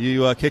and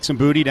you kick some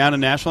booty down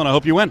in Nashville. And I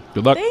hope you win.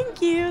 Good luck.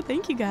 Thank you.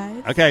 Thank you,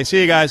 guys. Okay,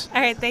 see you guys.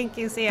 All right, thank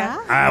you. See ya.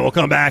 All right, we'll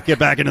come back, get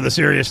back into the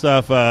serious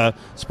stuff.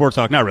 Sports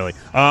talk, not really.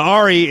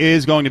 Ari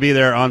is going to be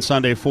there on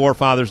Sunday for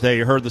Father's Day.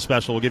 You heard the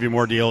special. We'll give you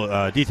more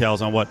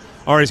details on what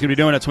Ari's going to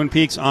be doing at Twin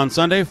Peaks on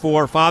Sunday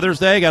for Father's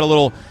Day. Got a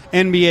little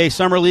NBA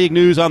Summer League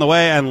news on the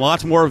way and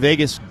lots more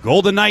Vegas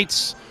Golden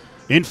Knights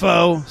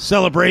info,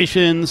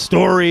 celebrations,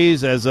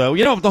 stories. As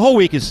the whole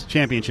week is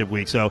championship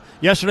week. So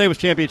yesterday was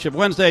Championship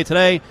Wednesday.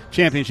 Today,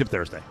 Championship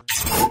Thursday.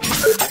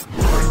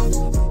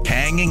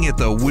 Hanging at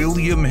the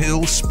William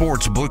Hill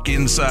Sportsbook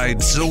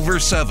inside Silver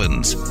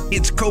Sevens.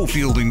 It's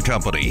Cofield and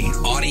Company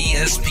on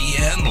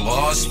ESPN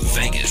Las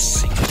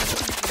Vegas.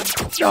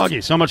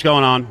 Doggy, so much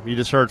going on. You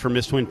just heard from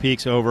Miss Twin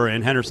Peaks over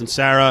in Henderson.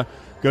 Sarah,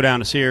 go down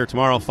to see her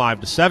tomorrow, 5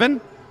 to 7.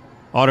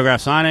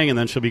 Autograph signing, and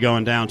then she'll be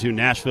going down to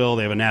Nashville.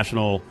 They have a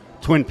national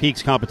Twin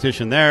Peaks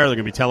competition there. They're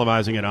going to be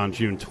televising it on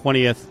June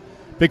 20th.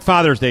 Big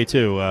Father's Day,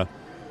 too,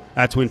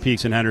 at Twin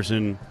Peaks in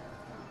Henderson.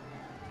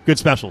 Good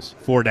specials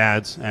for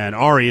dads. And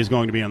Ari is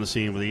going to be on the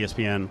scene with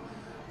ESPN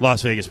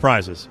Las Vegas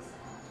prizes.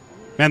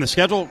 Man, the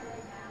schedule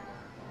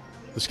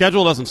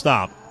doesn't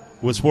stop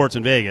with sports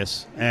in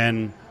Vegas.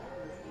 And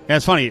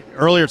it's funny.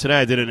 Earlier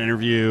today, I did an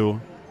interview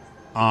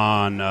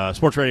on a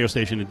sports radio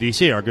station in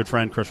D.C., our good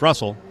friend Chris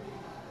Russell.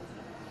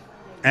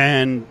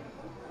 And,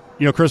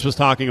 Chris was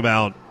talking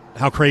about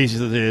how crazy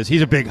this is.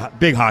 He's a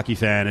big hockey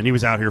fan, and he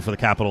was out here for the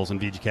Capitals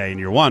and VGK in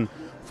year one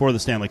for the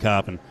Stanley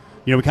Cup. And,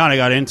 we kind of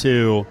got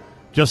into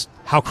just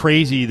how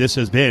crazy this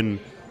has been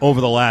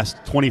over the last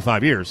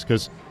 25 years.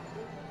 Because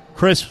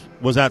Chris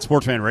was at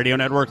Sports Fan Radio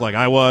Network like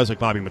I was, like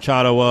Bobby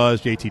Machado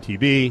was,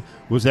 JTTB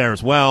was there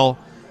as well.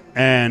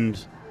 And,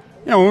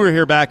 when we were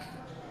here back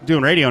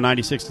doing radio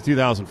 96 to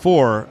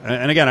 2004,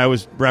 and again, I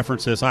always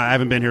reference this. I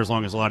haven't been here as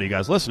long as a lot of you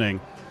guys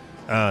listening.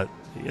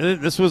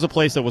 This was a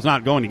place that was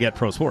not going to get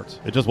pro sports.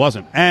 It just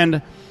wasn't.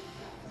 And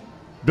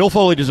Bill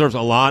Foley deserves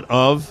a lot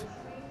of,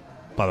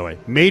 by the way,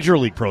 Major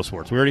League Pro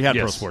Sports. We already had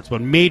pro sports,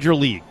 but Major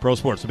League Pro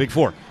Sports, the Big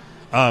Four.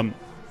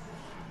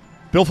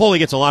 Bill Foley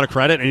gets a lot of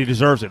credit, and he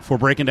deserves it for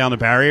breaking down the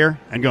barrier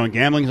and going,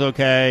 gambling's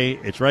okay,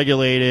 it's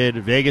regulated,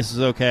 Vegas is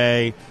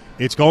okay,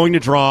 it's going to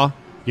draw.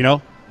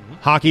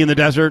 Hockey in the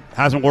desert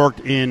hasn't worked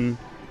in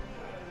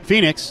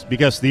Phoenix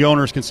because the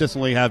owners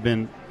consistently have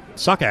been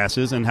suck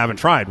asses and haven't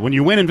tried. When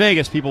you win in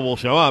Vegas, people will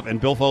show up, and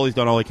Bill Foley's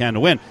done all he can to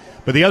win.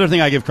 But the other thing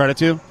I give credit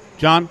to,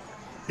 John,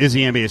 is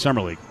the NBA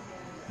Summer League,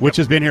 which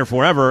has been here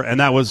forever, and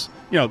that was,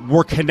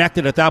 we're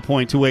connected at that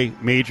point to a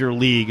major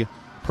league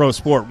pro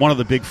sport, one of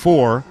the big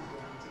four.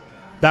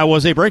 That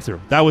was a breakthrough.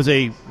 That was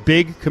a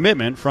big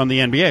commitment from the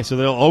NBA, so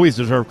they'll always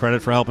deserve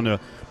credit for helping to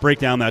break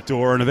down that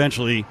door and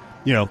eventually,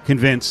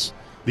 convince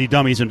the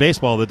dummies in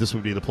baseball that this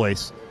would be the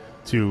place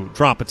to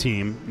drop a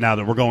team now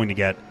that we're going to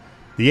get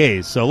the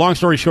A's. So long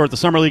story short, the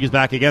Summer League is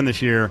back again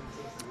this year.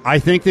 I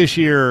think this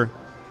year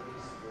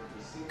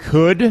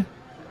could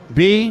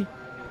be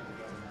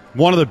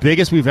one of the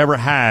biggest we've ever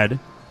had.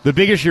 The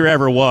biggest year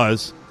ever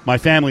was my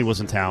family was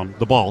in town,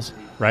 the Balls,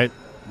 right?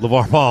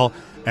 LeVar Ball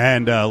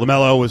and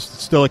LaMelo was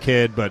still a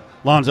kid, but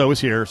Lonzo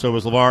was here, so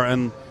was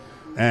LeVar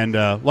and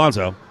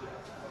Lonzo.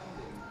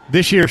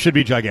 This year should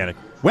be gigantic.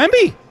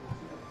 Wemby,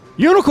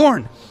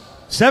 unicorn,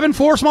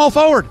 7'4" small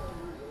forward.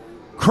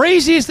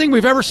 Craziest thing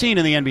we've ever seen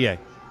in the NBA.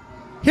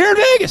 Here in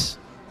Vegas.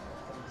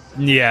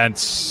 Yeah,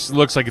 it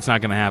looks like it's not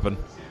going to happen.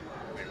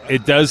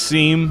 It does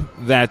seem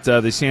that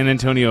the San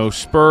Antonio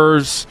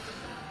Spurs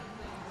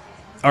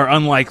are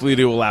unlikely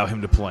to allow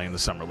him to play in the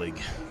Summer League.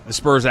 The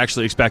Spurs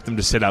actually expect him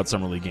to sit out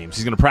Summer League games.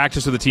 He's going to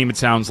practice with the team, it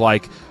sounds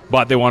like,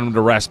 but they want him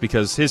to rest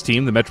because his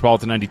team, the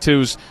Metropolitan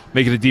 92s,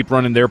 making a deep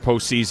run in their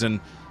postseason,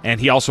 and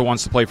he also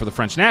wants to play for the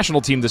French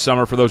national team this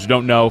summer. For those who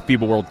don't know,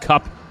 FIBA World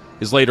Cup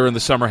is later in the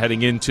summer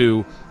heading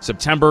into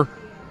September.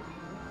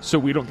 So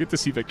we don't get to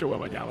see Victor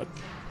Wembanyama.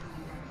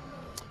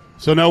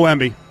 So no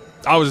Wemby.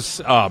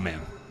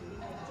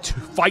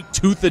 Fight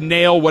tooth and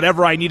nail,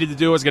 whatever I needed to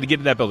do, I was going to get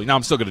in that building. Now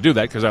I'm still going to do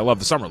that because I love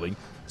the Summer League.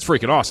 It's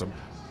freaking awesome.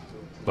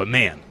 But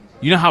man,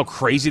 you know how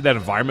crazy that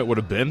environment would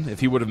have been if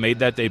he would have made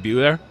that debut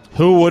there?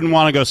 Who wouldn't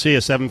want to go see a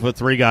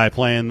 7'3" guy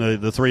playing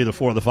the 3, the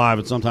 4, the 5,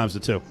 and sometimes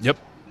the 2? Yep.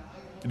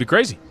 It'd be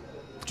crazy.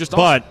 Just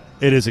awesome.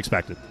 But it is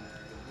expected.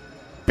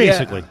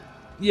 Basically.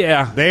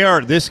 Yeah.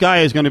 This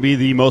guy is going to be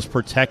the most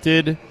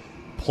protected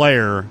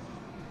player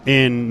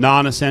in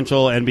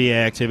non-essential NBA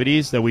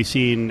activities that we've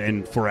seen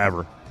in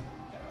forever,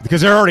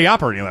 because they're already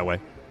operating that way.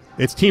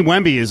 It's Team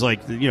Wemby is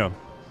like,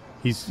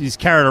 he's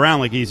carried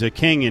around like he's a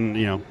king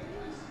and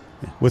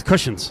with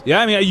cushions. Yeah,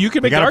 I mean, you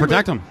can make the argument.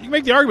 Protect him. You can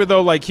make the argument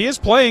though, like he is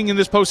playing in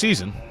this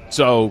postseason,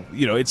 so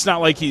it's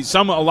not like a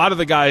lot of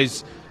the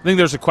guys. I think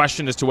there's a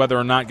question as to whether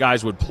or not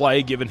guys would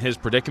play given his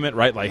predicament,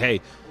 right? Like,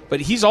 hey,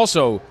 but he's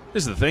also,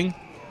 this is the thing,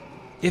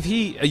 if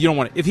he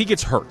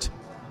gets hurt,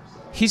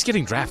 he's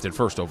getting drafted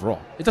first overall.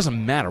 It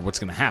doesn't matter what's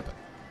going to happen.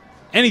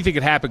 Anything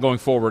could happen going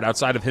forward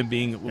outside of him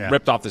being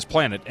ripped off this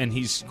planet, and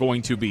he's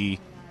going to be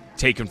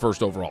taken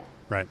first overall.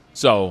 Right.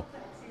 So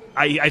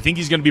I think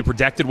he's going to be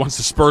protected once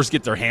the Spurs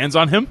get their hands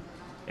on him.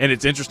 And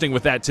it's interesting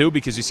with that, too,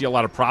 because you see a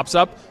lot of props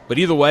up. But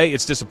either way,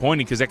 it's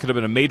disappointing because that could have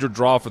been a major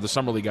draw for the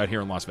Summer League out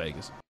here in Las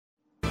Vegas.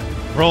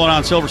 Rolling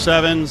on Silver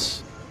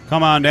Sevens.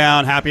 Come on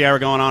down. Happy hour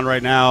going on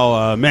right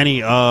now.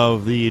 Many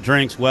of the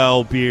drinks,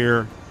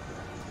 beer,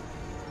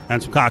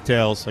 and some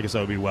cocktails. I guess that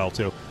would be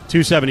too.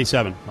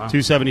 $2.77. Wow.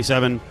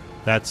 $2.77.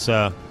 That's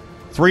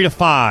 3 to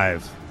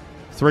 5.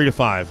 3 to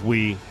 5.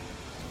 We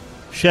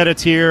shed a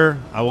tear.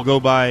 I will go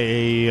buy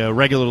a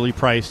regularly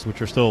priced,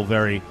 which are still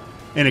very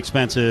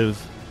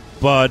inexpensive,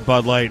 Bud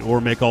Light, or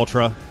Mick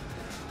Ultra.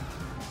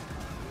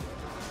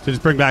 To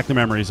just bring back the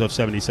memories of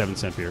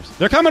 77-cent beers.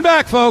 They're coming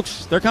back,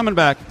 folks. They're coming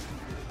back.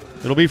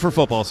 It'll be for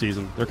football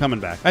season. They're coming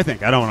back. I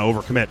think. I don't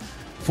want to overcommit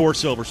for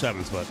Silver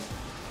Sevens, but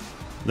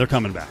they're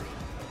coming back.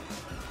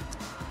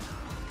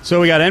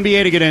 So we got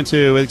NBA to get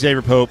into with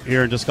Exavier Pope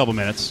here in just a couple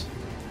minutes.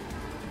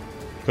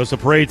 Because the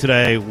parade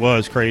today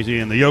was crazy,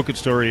 and the Jokic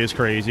story is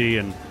crazy.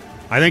 And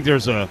I think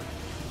there's and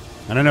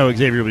I know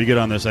Exavier will be good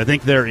on this, I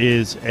think there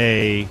is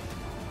a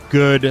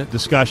good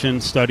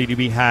discussion, study to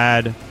be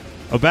had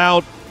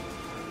about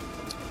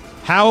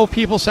how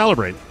people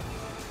celebrate,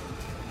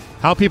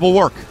 how people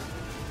work,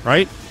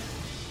 right?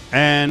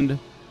 And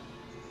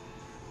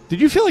did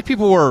you feel like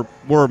people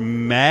were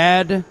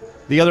mad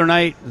the other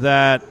night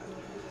that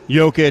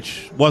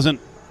Jokic wasn't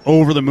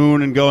over the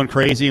moon and going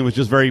crazy and was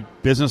just very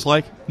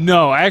businesslike?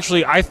 No,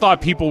 actually, I thought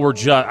people were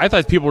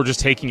just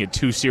taking it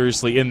too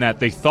seriously in that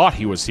they thought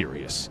he was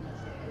serious.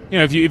 You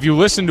know, if you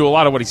listen to a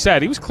lot of what he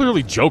said, he was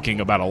clearly joking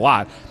about a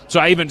lot. So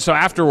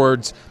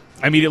afterwards,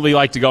 I immediately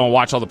like to go and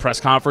watch all the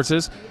press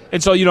conferences.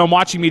 And so, I'm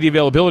watching media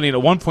availability, and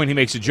at one point he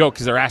makes a joke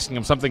because they're asking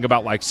him something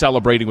about, like,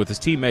 celebrating with his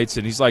teammates,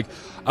 and he's like,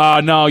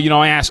 no,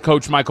 I asked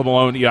Coach Michael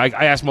Malone, I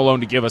asked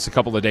Malone to give us a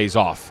couple of days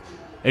off.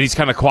 And he's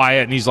kind of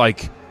quiet, and he's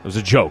like, it was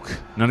a joke.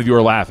 None of you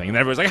are laughing. And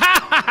everyone's like,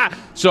 ha, ha, ha.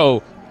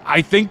 So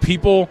I think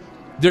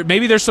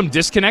maybe there's some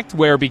disconnect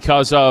where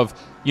because of,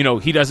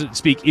 he doesn't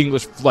speak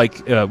English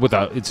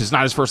it's just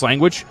not his first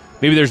language.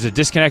 Maybe there's a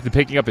disconnect in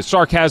picking up his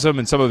sarcasm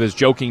and some of his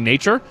joking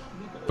nature.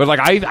 But,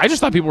 I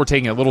just thought people were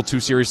taking it a little too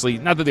seriously.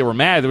 Not that they were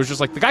mad. It was just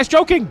like, the guy's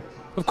joking.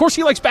 Of course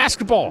he likes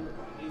basketball.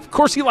 Of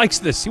course he likes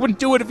this. He wouldn't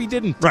do it if he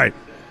didn't. Right.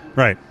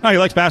 No, he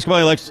likes basketball.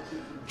 He likes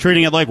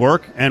treating it like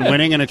work and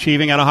winning and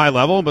achieving at a high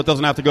level, but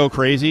doesn't have to go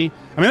crazy.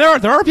 I mean,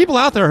 there are people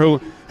out there who,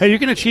 hey, you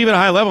can achieve at a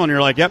high level, and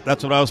you're like, yep,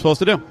 that's what I was supposed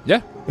to do.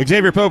 Yeah.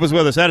 Exavier Pope is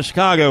with us, out of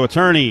Chicago,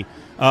 attorney,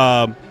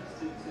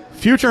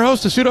 future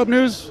host of Suit Up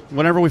News,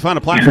 whenever we find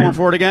a platform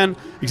for it again.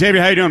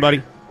 Exavier, how you doing,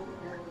 buddy?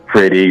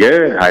 Pretty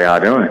good. How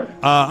y'all doing?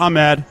 I'm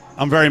mad.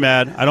 I'm very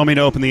mad. I don't mean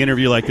to open the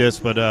interview like this,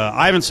 but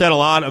I haven't said a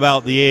lot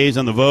about the A's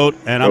and the vote,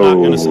 and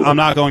I'm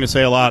not going to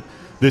say a lot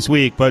this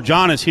week. But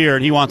John is here,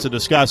 and he wants to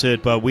discuss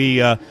it. But we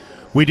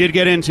did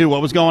get into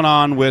what was going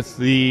on with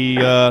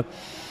the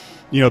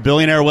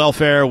billionaire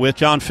welfare with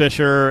John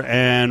Fisher,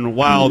 and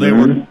while they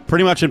were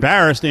pretty much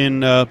embarrassed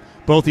in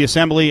both the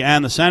Assembly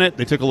and the Senate,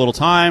 they took a little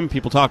time.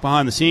 People talked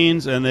behind the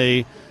scenes, and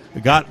they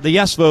got the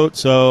yes vote,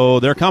 so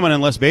they're coming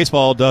unless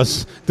baseball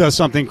does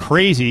something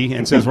crazy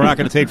and says we're not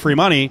going to take free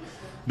money.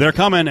 They're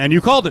coming, and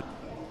you called it.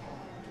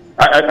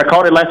 I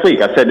called it last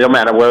week. I said no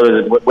matter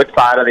which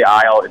side of the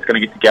aisle it's going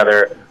to get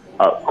together,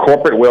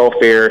 corporate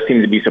welfare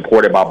seems to be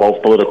supported by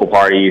both political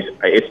parties.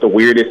 It's the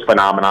weirdest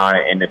phenomenon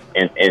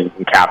in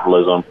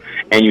capitalism.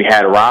 And you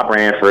had Rob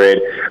Ranford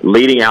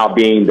leading out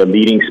being the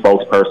leading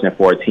spokesperson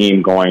for a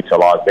team going to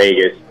Las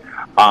Vegas.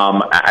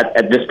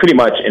 Just pretty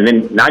much, and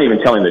then not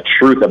even telling the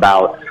truth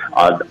about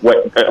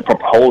what a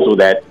proposal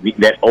that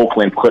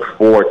Oakland put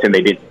forth, and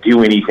they didn't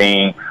do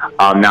anything.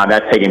 Now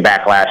that's taking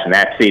backlash in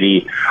that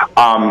city.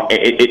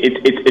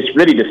 It's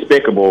really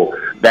despicable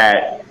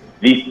that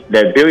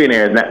the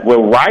billionaires, with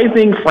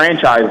rising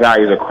franchise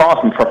values across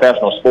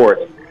professional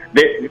sports,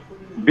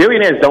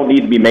 billionaires don't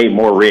need to be made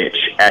more rich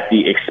at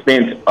the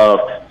expense of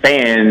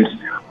fans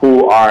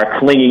who are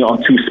clinging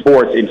on to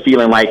sports and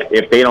feeling like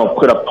if they don't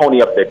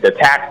pony up the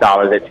tax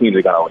dollars, that teams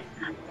are going to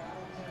win.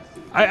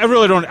 I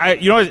really don't.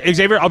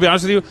 Exavier, I'll be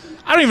honest with you.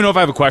 I don't even know if I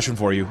have a question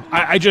for you.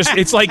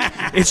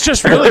 It's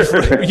just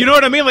really, you know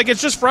what I mean? Like,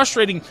 it's just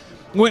frustrating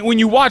when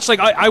you watch. Like,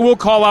 I will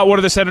call out one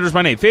of the senators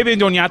by name. Fabian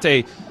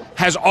Doñate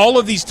has all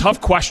of these tough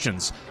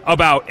questions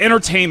about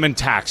entertainment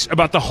tax,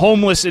 about the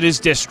homeless in his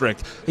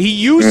district. He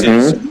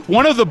uses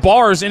one of the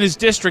bars in his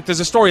district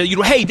as a story.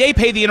 Hey, they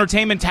pay the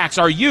entertainment tax.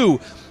 Are you?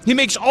 He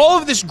makes all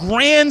of this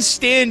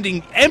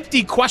grandstanding,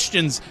 empty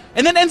questions,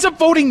 and then ends up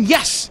voting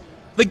yes.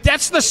 Like,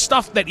 that's the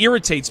stuff that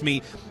irritates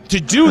me, to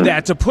do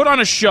that, to put on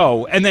a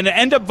show, and then to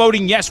end up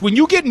voting yes when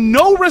you get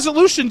no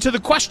resolution to the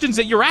questions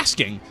that you're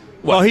asking.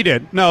 Well, he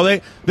did. No,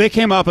 they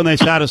came up and they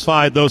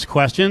satisfied those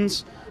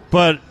questions,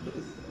 but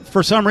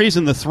for some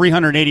reason, the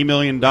 $380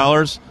 million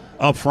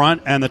up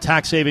front and the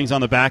tax savings on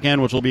the back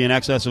end, which will be in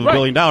excess of $1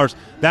 billion,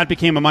 that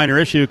became a minor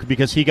issue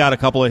because he got a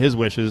couple of his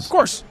wishes. Of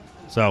course.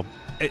 So,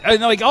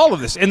 like, all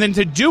of this. And then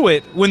to do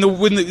it when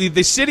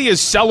the city is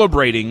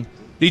celebrating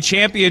the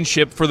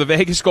championship for the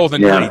Vegas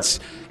Golden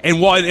Knights,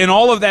 and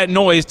all of that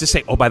noise to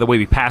say, oh, by the way,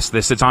 we passed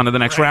this, it's on to the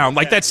next round.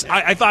 Like, that's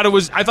I thought it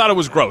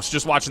was gross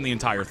just watching the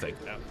entire thing.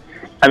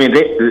 I mean,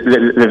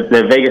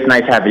 the Vegas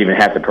Knights haven't even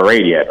had the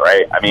parade yet,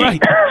 right? I mean,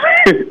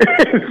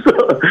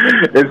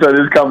 so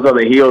this comes on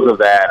the heels of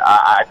that.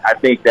 I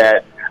think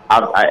that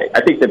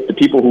I think that the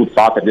people who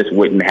thought that this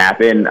wouldn't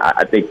happen,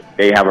 I think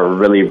they have a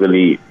really,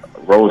 really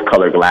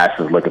rose-colored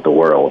glasses look at the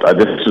world.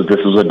 This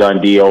was a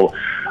done deal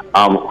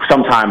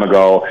some time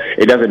ago.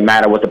 It doesn't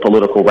matter what the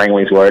political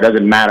wranglings were. It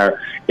doesn't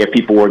matter if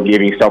people were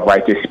giving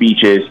self-righteous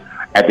speeches.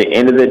 At the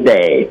end of the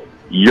day,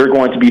 you're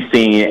going to be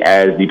seen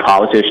as the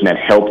politician that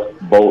helped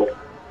vote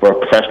for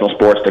professional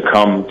sports to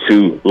come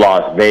to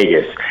Las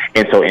Vegas.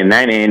 And so in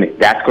that end,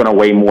 that's going to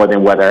weigh more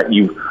than whether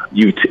you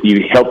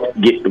helped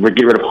get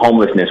rid of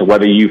homelessness, or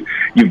whether you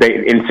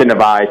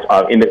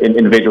incentivize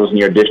individuals in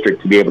your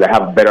district to be able to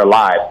have better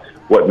lives.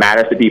 What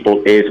matters to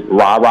people is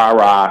rah, rah,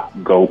 rah,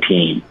 go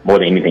team, more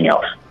than anything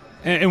else.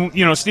 And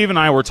you know, Steve and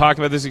I were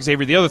talking about this,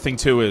 Exavier. The other thing,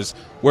 too, is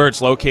where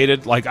it's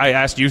located. Like I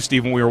asked you,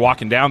 Steve, when we were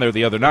walking down there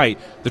the other night,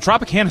 the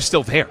Tropicana is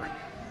still there.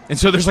 And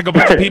so there's like a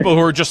bunch of people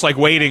who are just like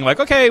waiting, like,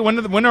 okay,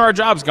 when are our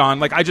jobs gone?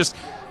 Like, I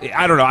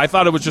don't know. I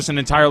thought it was just an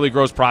entirely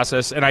gross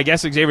process. And I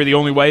guess, Exavier, the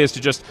only way is to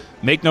just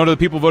make note of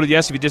the people who voted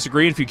yes. If you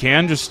disagree, and if you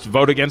can, just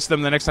vote against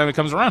them the next time it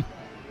comes around.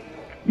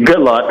 Good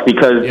luck,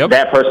 because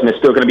that person is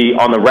still going to be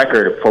on the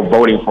record for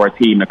voting for a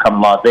team to come to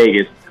Las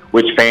Vegas,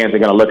 which fans are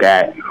going to look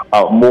at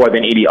more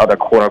than any other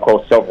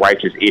quote-unquote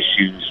self-righteous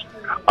issues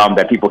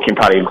that people can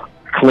probably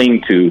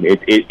cling to.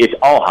 It's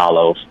all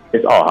hollow.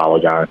 It's all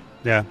hollow, John.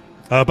 Yeah.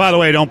 By the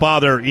way, don't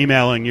bother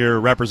emailing your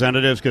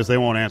representatives because they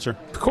won't answer.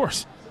 Of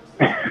course.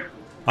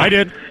 I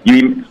did.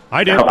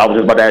 I did. I was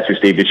just about to ask you,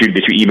 Steve. Did you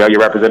email your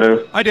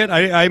representative? I did.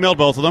 I emailed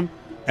both of them.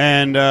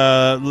 And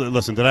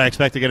listen, did I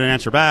expect to get an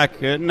answer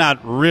back? Not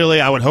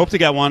really. I would hope to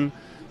get one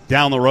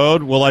down the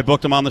road. Will I book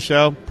them on the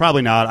show?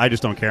 Probably not. I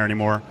just don't care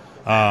anymore.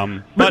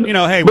 But you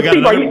know, hey, we got.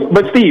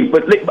 Steve,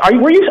 are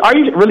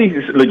you really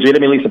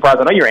legitimately surprised?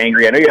 I know you're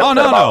angry. I know you're.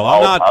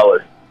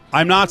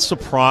 I'm not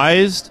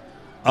surprised.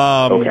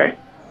 Okay.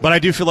 But I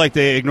do feel like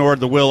they ignored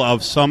the will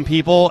of some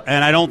people,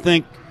 and I don't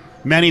think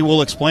many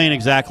will explain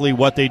exactly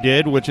what they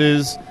did, which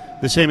is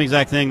the same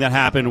exact thing that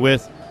happened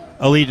with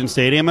Allegiant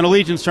Stadium. And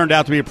Allegiant's turned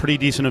out to be a pretty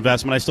decent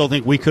investment. I still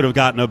think we could have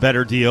gotten a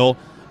better deal.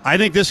 I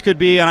think this could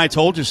be, and I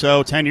told you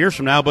so, 10 years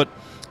from now, but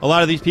a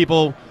lot of these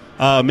people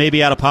may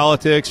be out of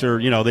politics, or,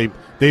 you know,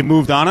 they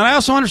moved on. And I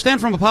also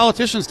understand from a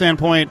politician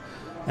standpoint,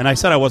 and I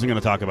said I wasn't going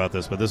to talk about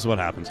this, but this is what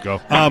happens.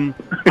 Go.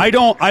 I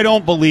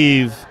don't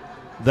believe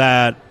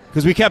that,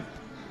 because we kept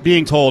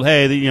being told,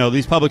 hey,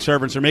 these public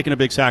servants are making a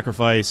big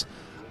sacrifice.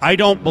 I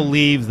don't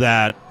believe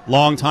that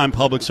longtime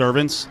public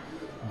servants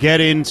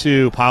get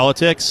into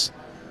politics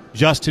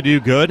just to do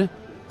good.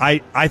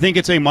 I think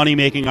it's a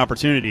money-making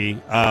opportunity.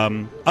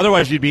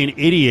 Otherwise, you'd be an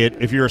idiot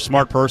if you're a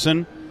smart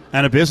person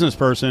and a business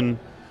person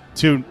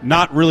to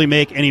not really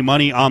make any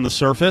money on the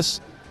surface.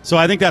 So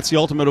I think that's the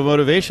ultimate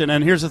motivation.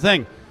 And here's the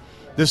thing.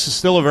 This is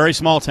still a very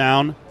small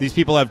town. These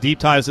people have deep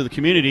ties to the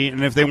community,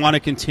 and if they want to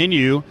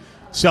continue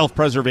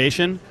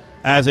self-preservation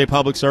as a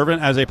public servant,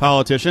 as a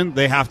politician,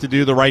 they have to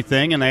do the right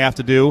thing, and they have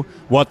to do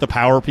what the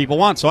power people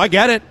want. So I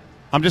get it.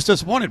 I'm just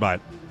disappointed by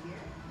it.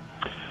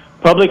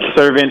 Public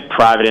servant,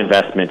 private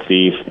investment,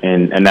 Steve,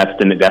 and that's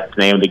the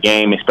name of the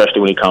game,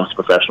 especially when it comes to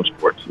professional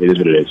sports. It is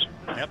what it is.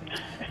 Yep.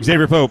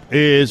 Exavier Pope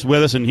is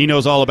with us, and he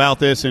knows all about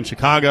this in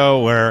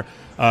Chicago, where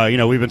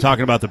we've been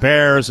talking about the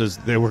Bears as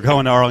they were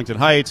going to Arlington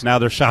Heights. Now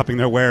they're shopping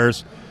their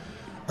wares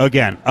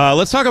again.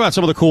 Let's talk about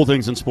some of the cool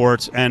things in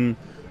sports, and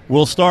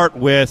we'll start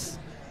with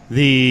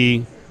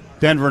the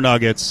Denver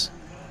Nuggets.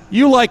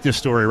 You like this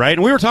story, right?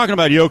 And we were talking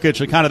about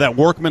Jokic and kind of that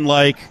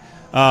workman-like.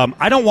 I'm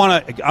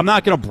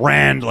not going to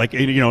brand like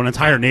an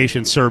entire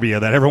nation Serbia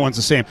that everyone's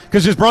the same,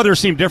 because his brothers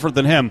seem different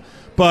than him.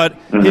 But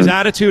his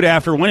attitude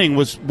after winning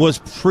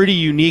was pretty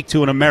unique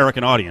to an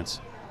American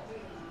audience.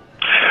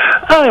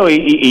 Oh,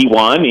 he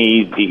won.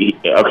 He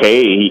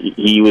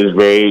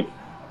was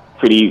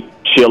pretty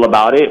chill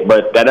about it,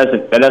 but that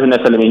doesn't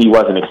necessarily mean he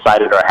wasn't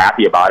excited or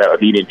happy about it, or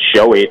he didn't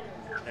show it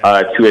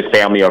to his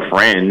family or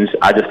friends.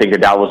 I just think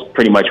that was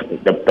pretty much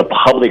the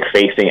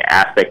public-facing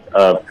aspect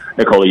of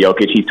Nikola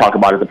Jokic. He's talking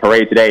about it at the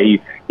parade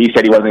today. He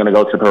said he wasn't going to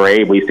go to the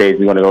parade, but he says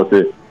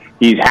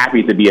he's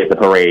happy to be at the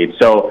parade.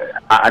 So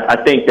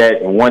I think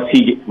that once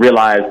he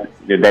realized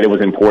that it was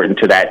important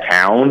to that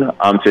town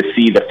to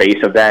see the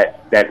face of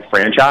that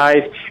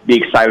franchise, be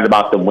excited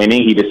about the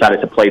winning, he decided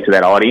to play to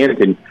that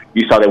audience, and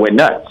you saw they went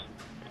nuts.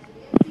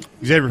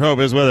 Exavier Pope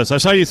is with us. I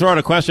saw you throw out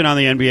a question on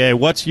the NBA.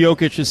 What's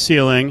Jokic's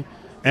ceiling,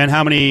 and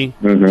how many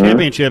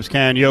championships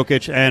can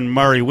Jokic and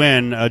Murray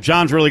win?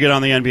 John's really good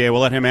on the NBA.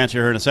 We'll let him answer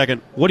here in a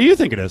second. What do you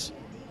think it is?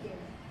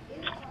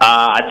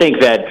 I think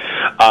that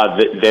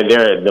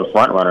they're the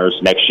front runners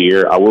next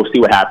year. We'll see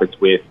what happens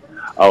with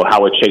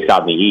how it shakes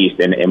out in the East,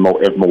 and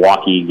if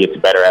Milwaukee gets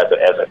better as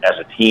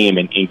a team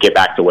and get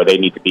back to where they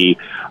need to be.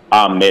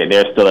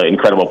 There's still an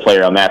incredible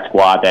player on that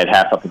squad that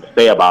has something to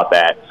say about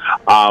that.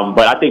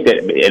 But I think that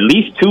at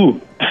least two,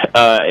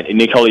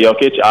 Nikola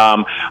Jokic.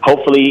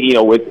 Hopefully,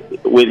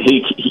 with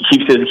he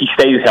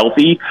stays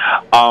healthy.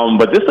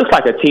 But this looks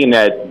like a team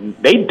that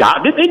I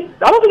don't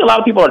think a lot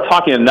of people are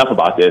talking enough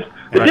about this.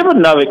 The Denver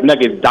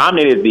Nuggets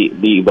dominated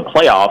the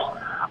playoffs,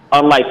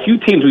 unlike few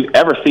teams we've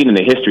ever seen in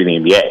the history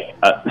of the NBA.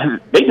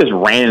 they just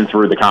ran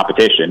through the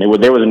competition.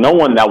 There was no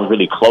one that was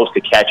really close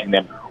to catching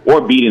them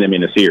or beating them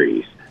in the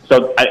series.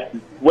 So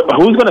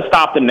who's going to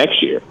stop them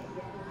next year?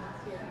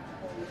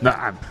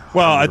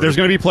 Well, there's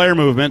going to be player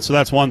movement, so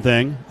that's one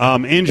thing.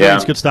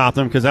 Injuries could stop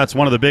them because that's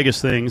one of the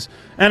biggest things.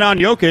 And on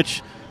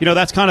Jokic,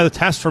 that's kind of the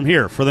test from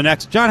here for the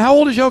next. John, how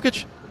old is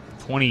Jokic?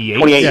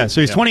 28. Yeah, so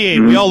he's 28.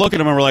 Mm-hmm. We all look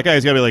at him and we're like, hey,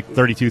 he's got to be like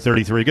 32,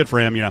 33. Good for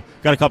him,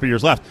 got a couple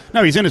years left.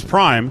 No, he's in his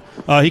prime.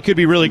 He could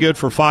be really good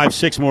for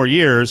 5-6 more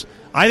years.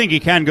 I think he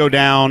can go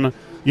down,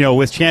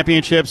 with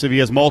championships if he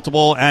has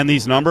multiple and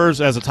these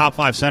numbers as a top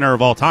 5 center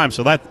of all time.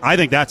 So I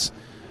think that's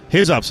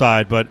his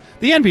upside. But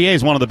the NBA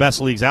is one of the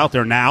best leagues out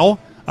there now.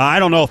 I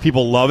don't know if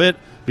people love it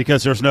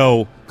because there's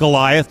no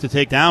Goliath to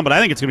take down, but I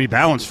think it's going to be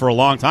balanced for a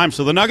long time.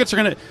 So the Nuggets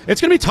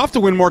it's going to be tough to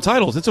win more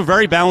titles. It's a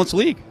very balanced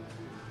league.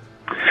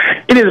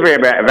 It is a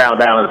very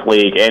balanced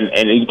league,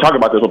 and you talk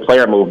about this with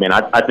player movement.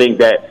 I think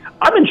that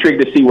I'm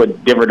intrigued to see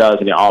what Denver does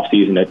in the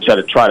offseason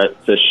to try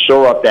to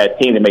shore up that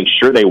team to make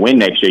sure they win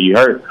next year. You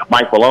heard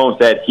Mike Malone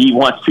said he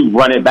wants to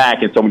run it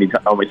back in so many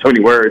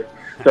words.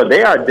 So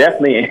they are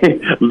definitely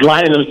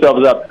lining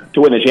themselves up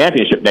to win the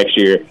championship next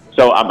year.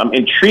 So I'm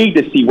intrigued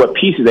to see what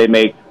pieces they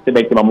make to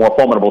make them a more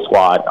formidable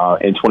squad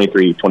in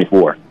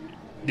 23-24.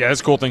 Yeah,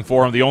 that's a cool thing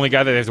for him. The only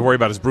guy that they have to worry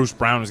about is Bruce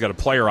Brown, who's got a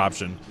player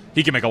option.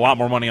 He can make a lot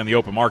more money on the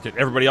open market.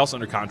 Everybody else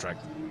under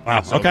contract.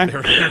 Wow, so okay.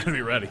 They're going to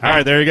be ready. All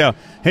right, there you go.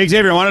 Hey,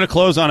 Xavier, I wanted to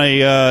close on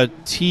a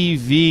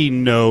TV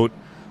note.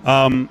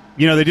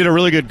 They did a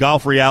really good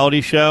golf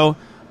reality show,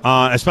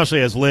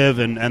 especially as LIV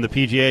and the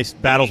PGA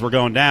battles were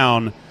going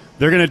down.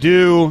 They're going to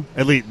do,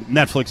 at least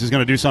Netflix is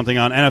going to do something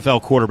on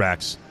NFL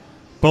quarterbacks.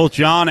 Both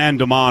John and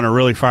Damon are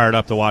really fired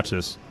up to watch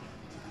this.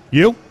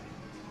 You?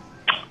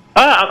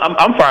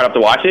 I'm fired up to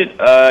watch it.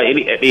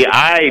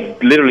 I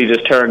literally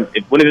just turned.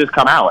 When did this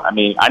come out? I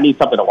mean, I need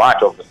something to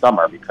watch over the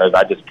summer because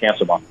I just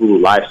canceled my Hulu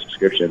Live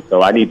subscription.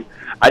 So I needed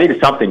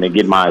something to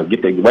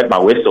wet my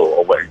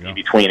whistle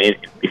before the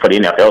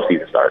NFL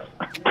season starts.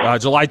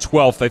 July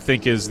 12th, I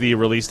think, is the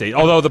release date.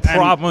 Although the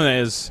problem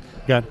is,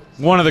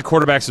 one of the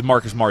quarterbacks is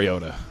Marcus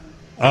Mariota.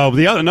 Oh,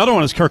 another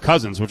one is Kirk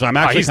Cousins, which I'm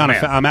actually kind of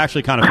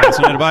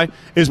fascinated by.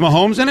 Is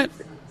Mahomes in it?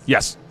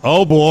 Yes.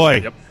 Oh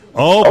boy. Yep.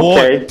 Oh boy.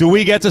 Okay. Do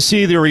we get to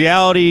see the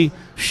reality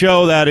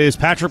show that is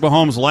Patrick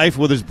Mahomes' life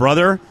with his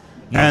brother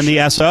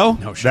the SO?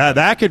 No shit.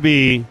 That could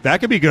be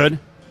good.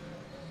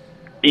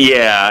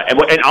 Yeah,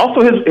 and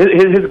also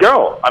his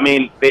girl. I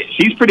mean,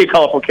 she's a pretty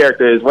colorful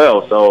character as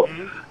well. So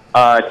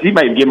she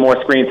might get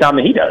more screen time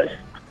than he does.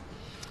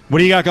 What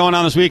do you got going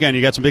on this weekend?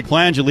 You got some big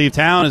plans? You leave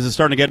town? Is it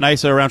starting to get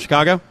nicer around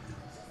Chicago?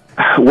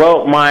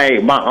 Well, my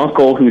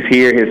uncle who's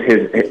here,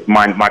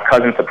 my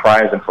cousin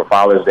surprised him for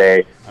Father's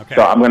Day. Okay.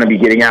 So I'm going to be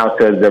getting out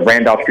to the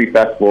Randolph Street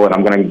Festival, and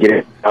I'm going to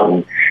get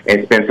out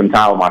and spend some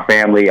time with my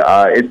family.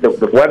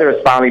 The weather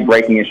is finally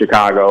breaking in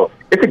Chicago.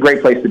 It's a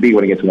great place to be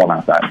when it gets warm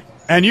outside.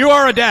 And you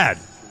are a dad.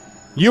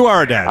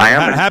 I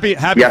am. Happy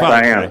yes, Father's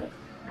I am. Day.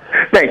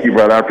 Thank you,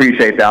 brother. I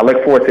appreciate that. I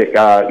look forward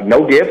to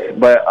no gifts,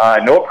 but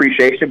no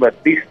appreciation, but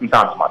at least some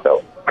time to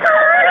myself.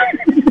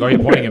 Why are you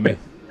pointing at me?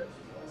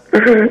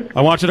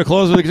 I want you to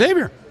close with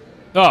Xavier.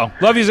 Oh,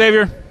 love you,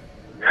 Xavier.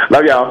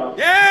 Love y'all.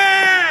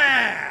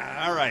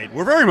 Yeah! All right.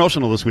 We're very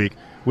emotional this week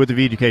with the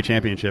VGK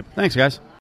Championship. Thanks, guys.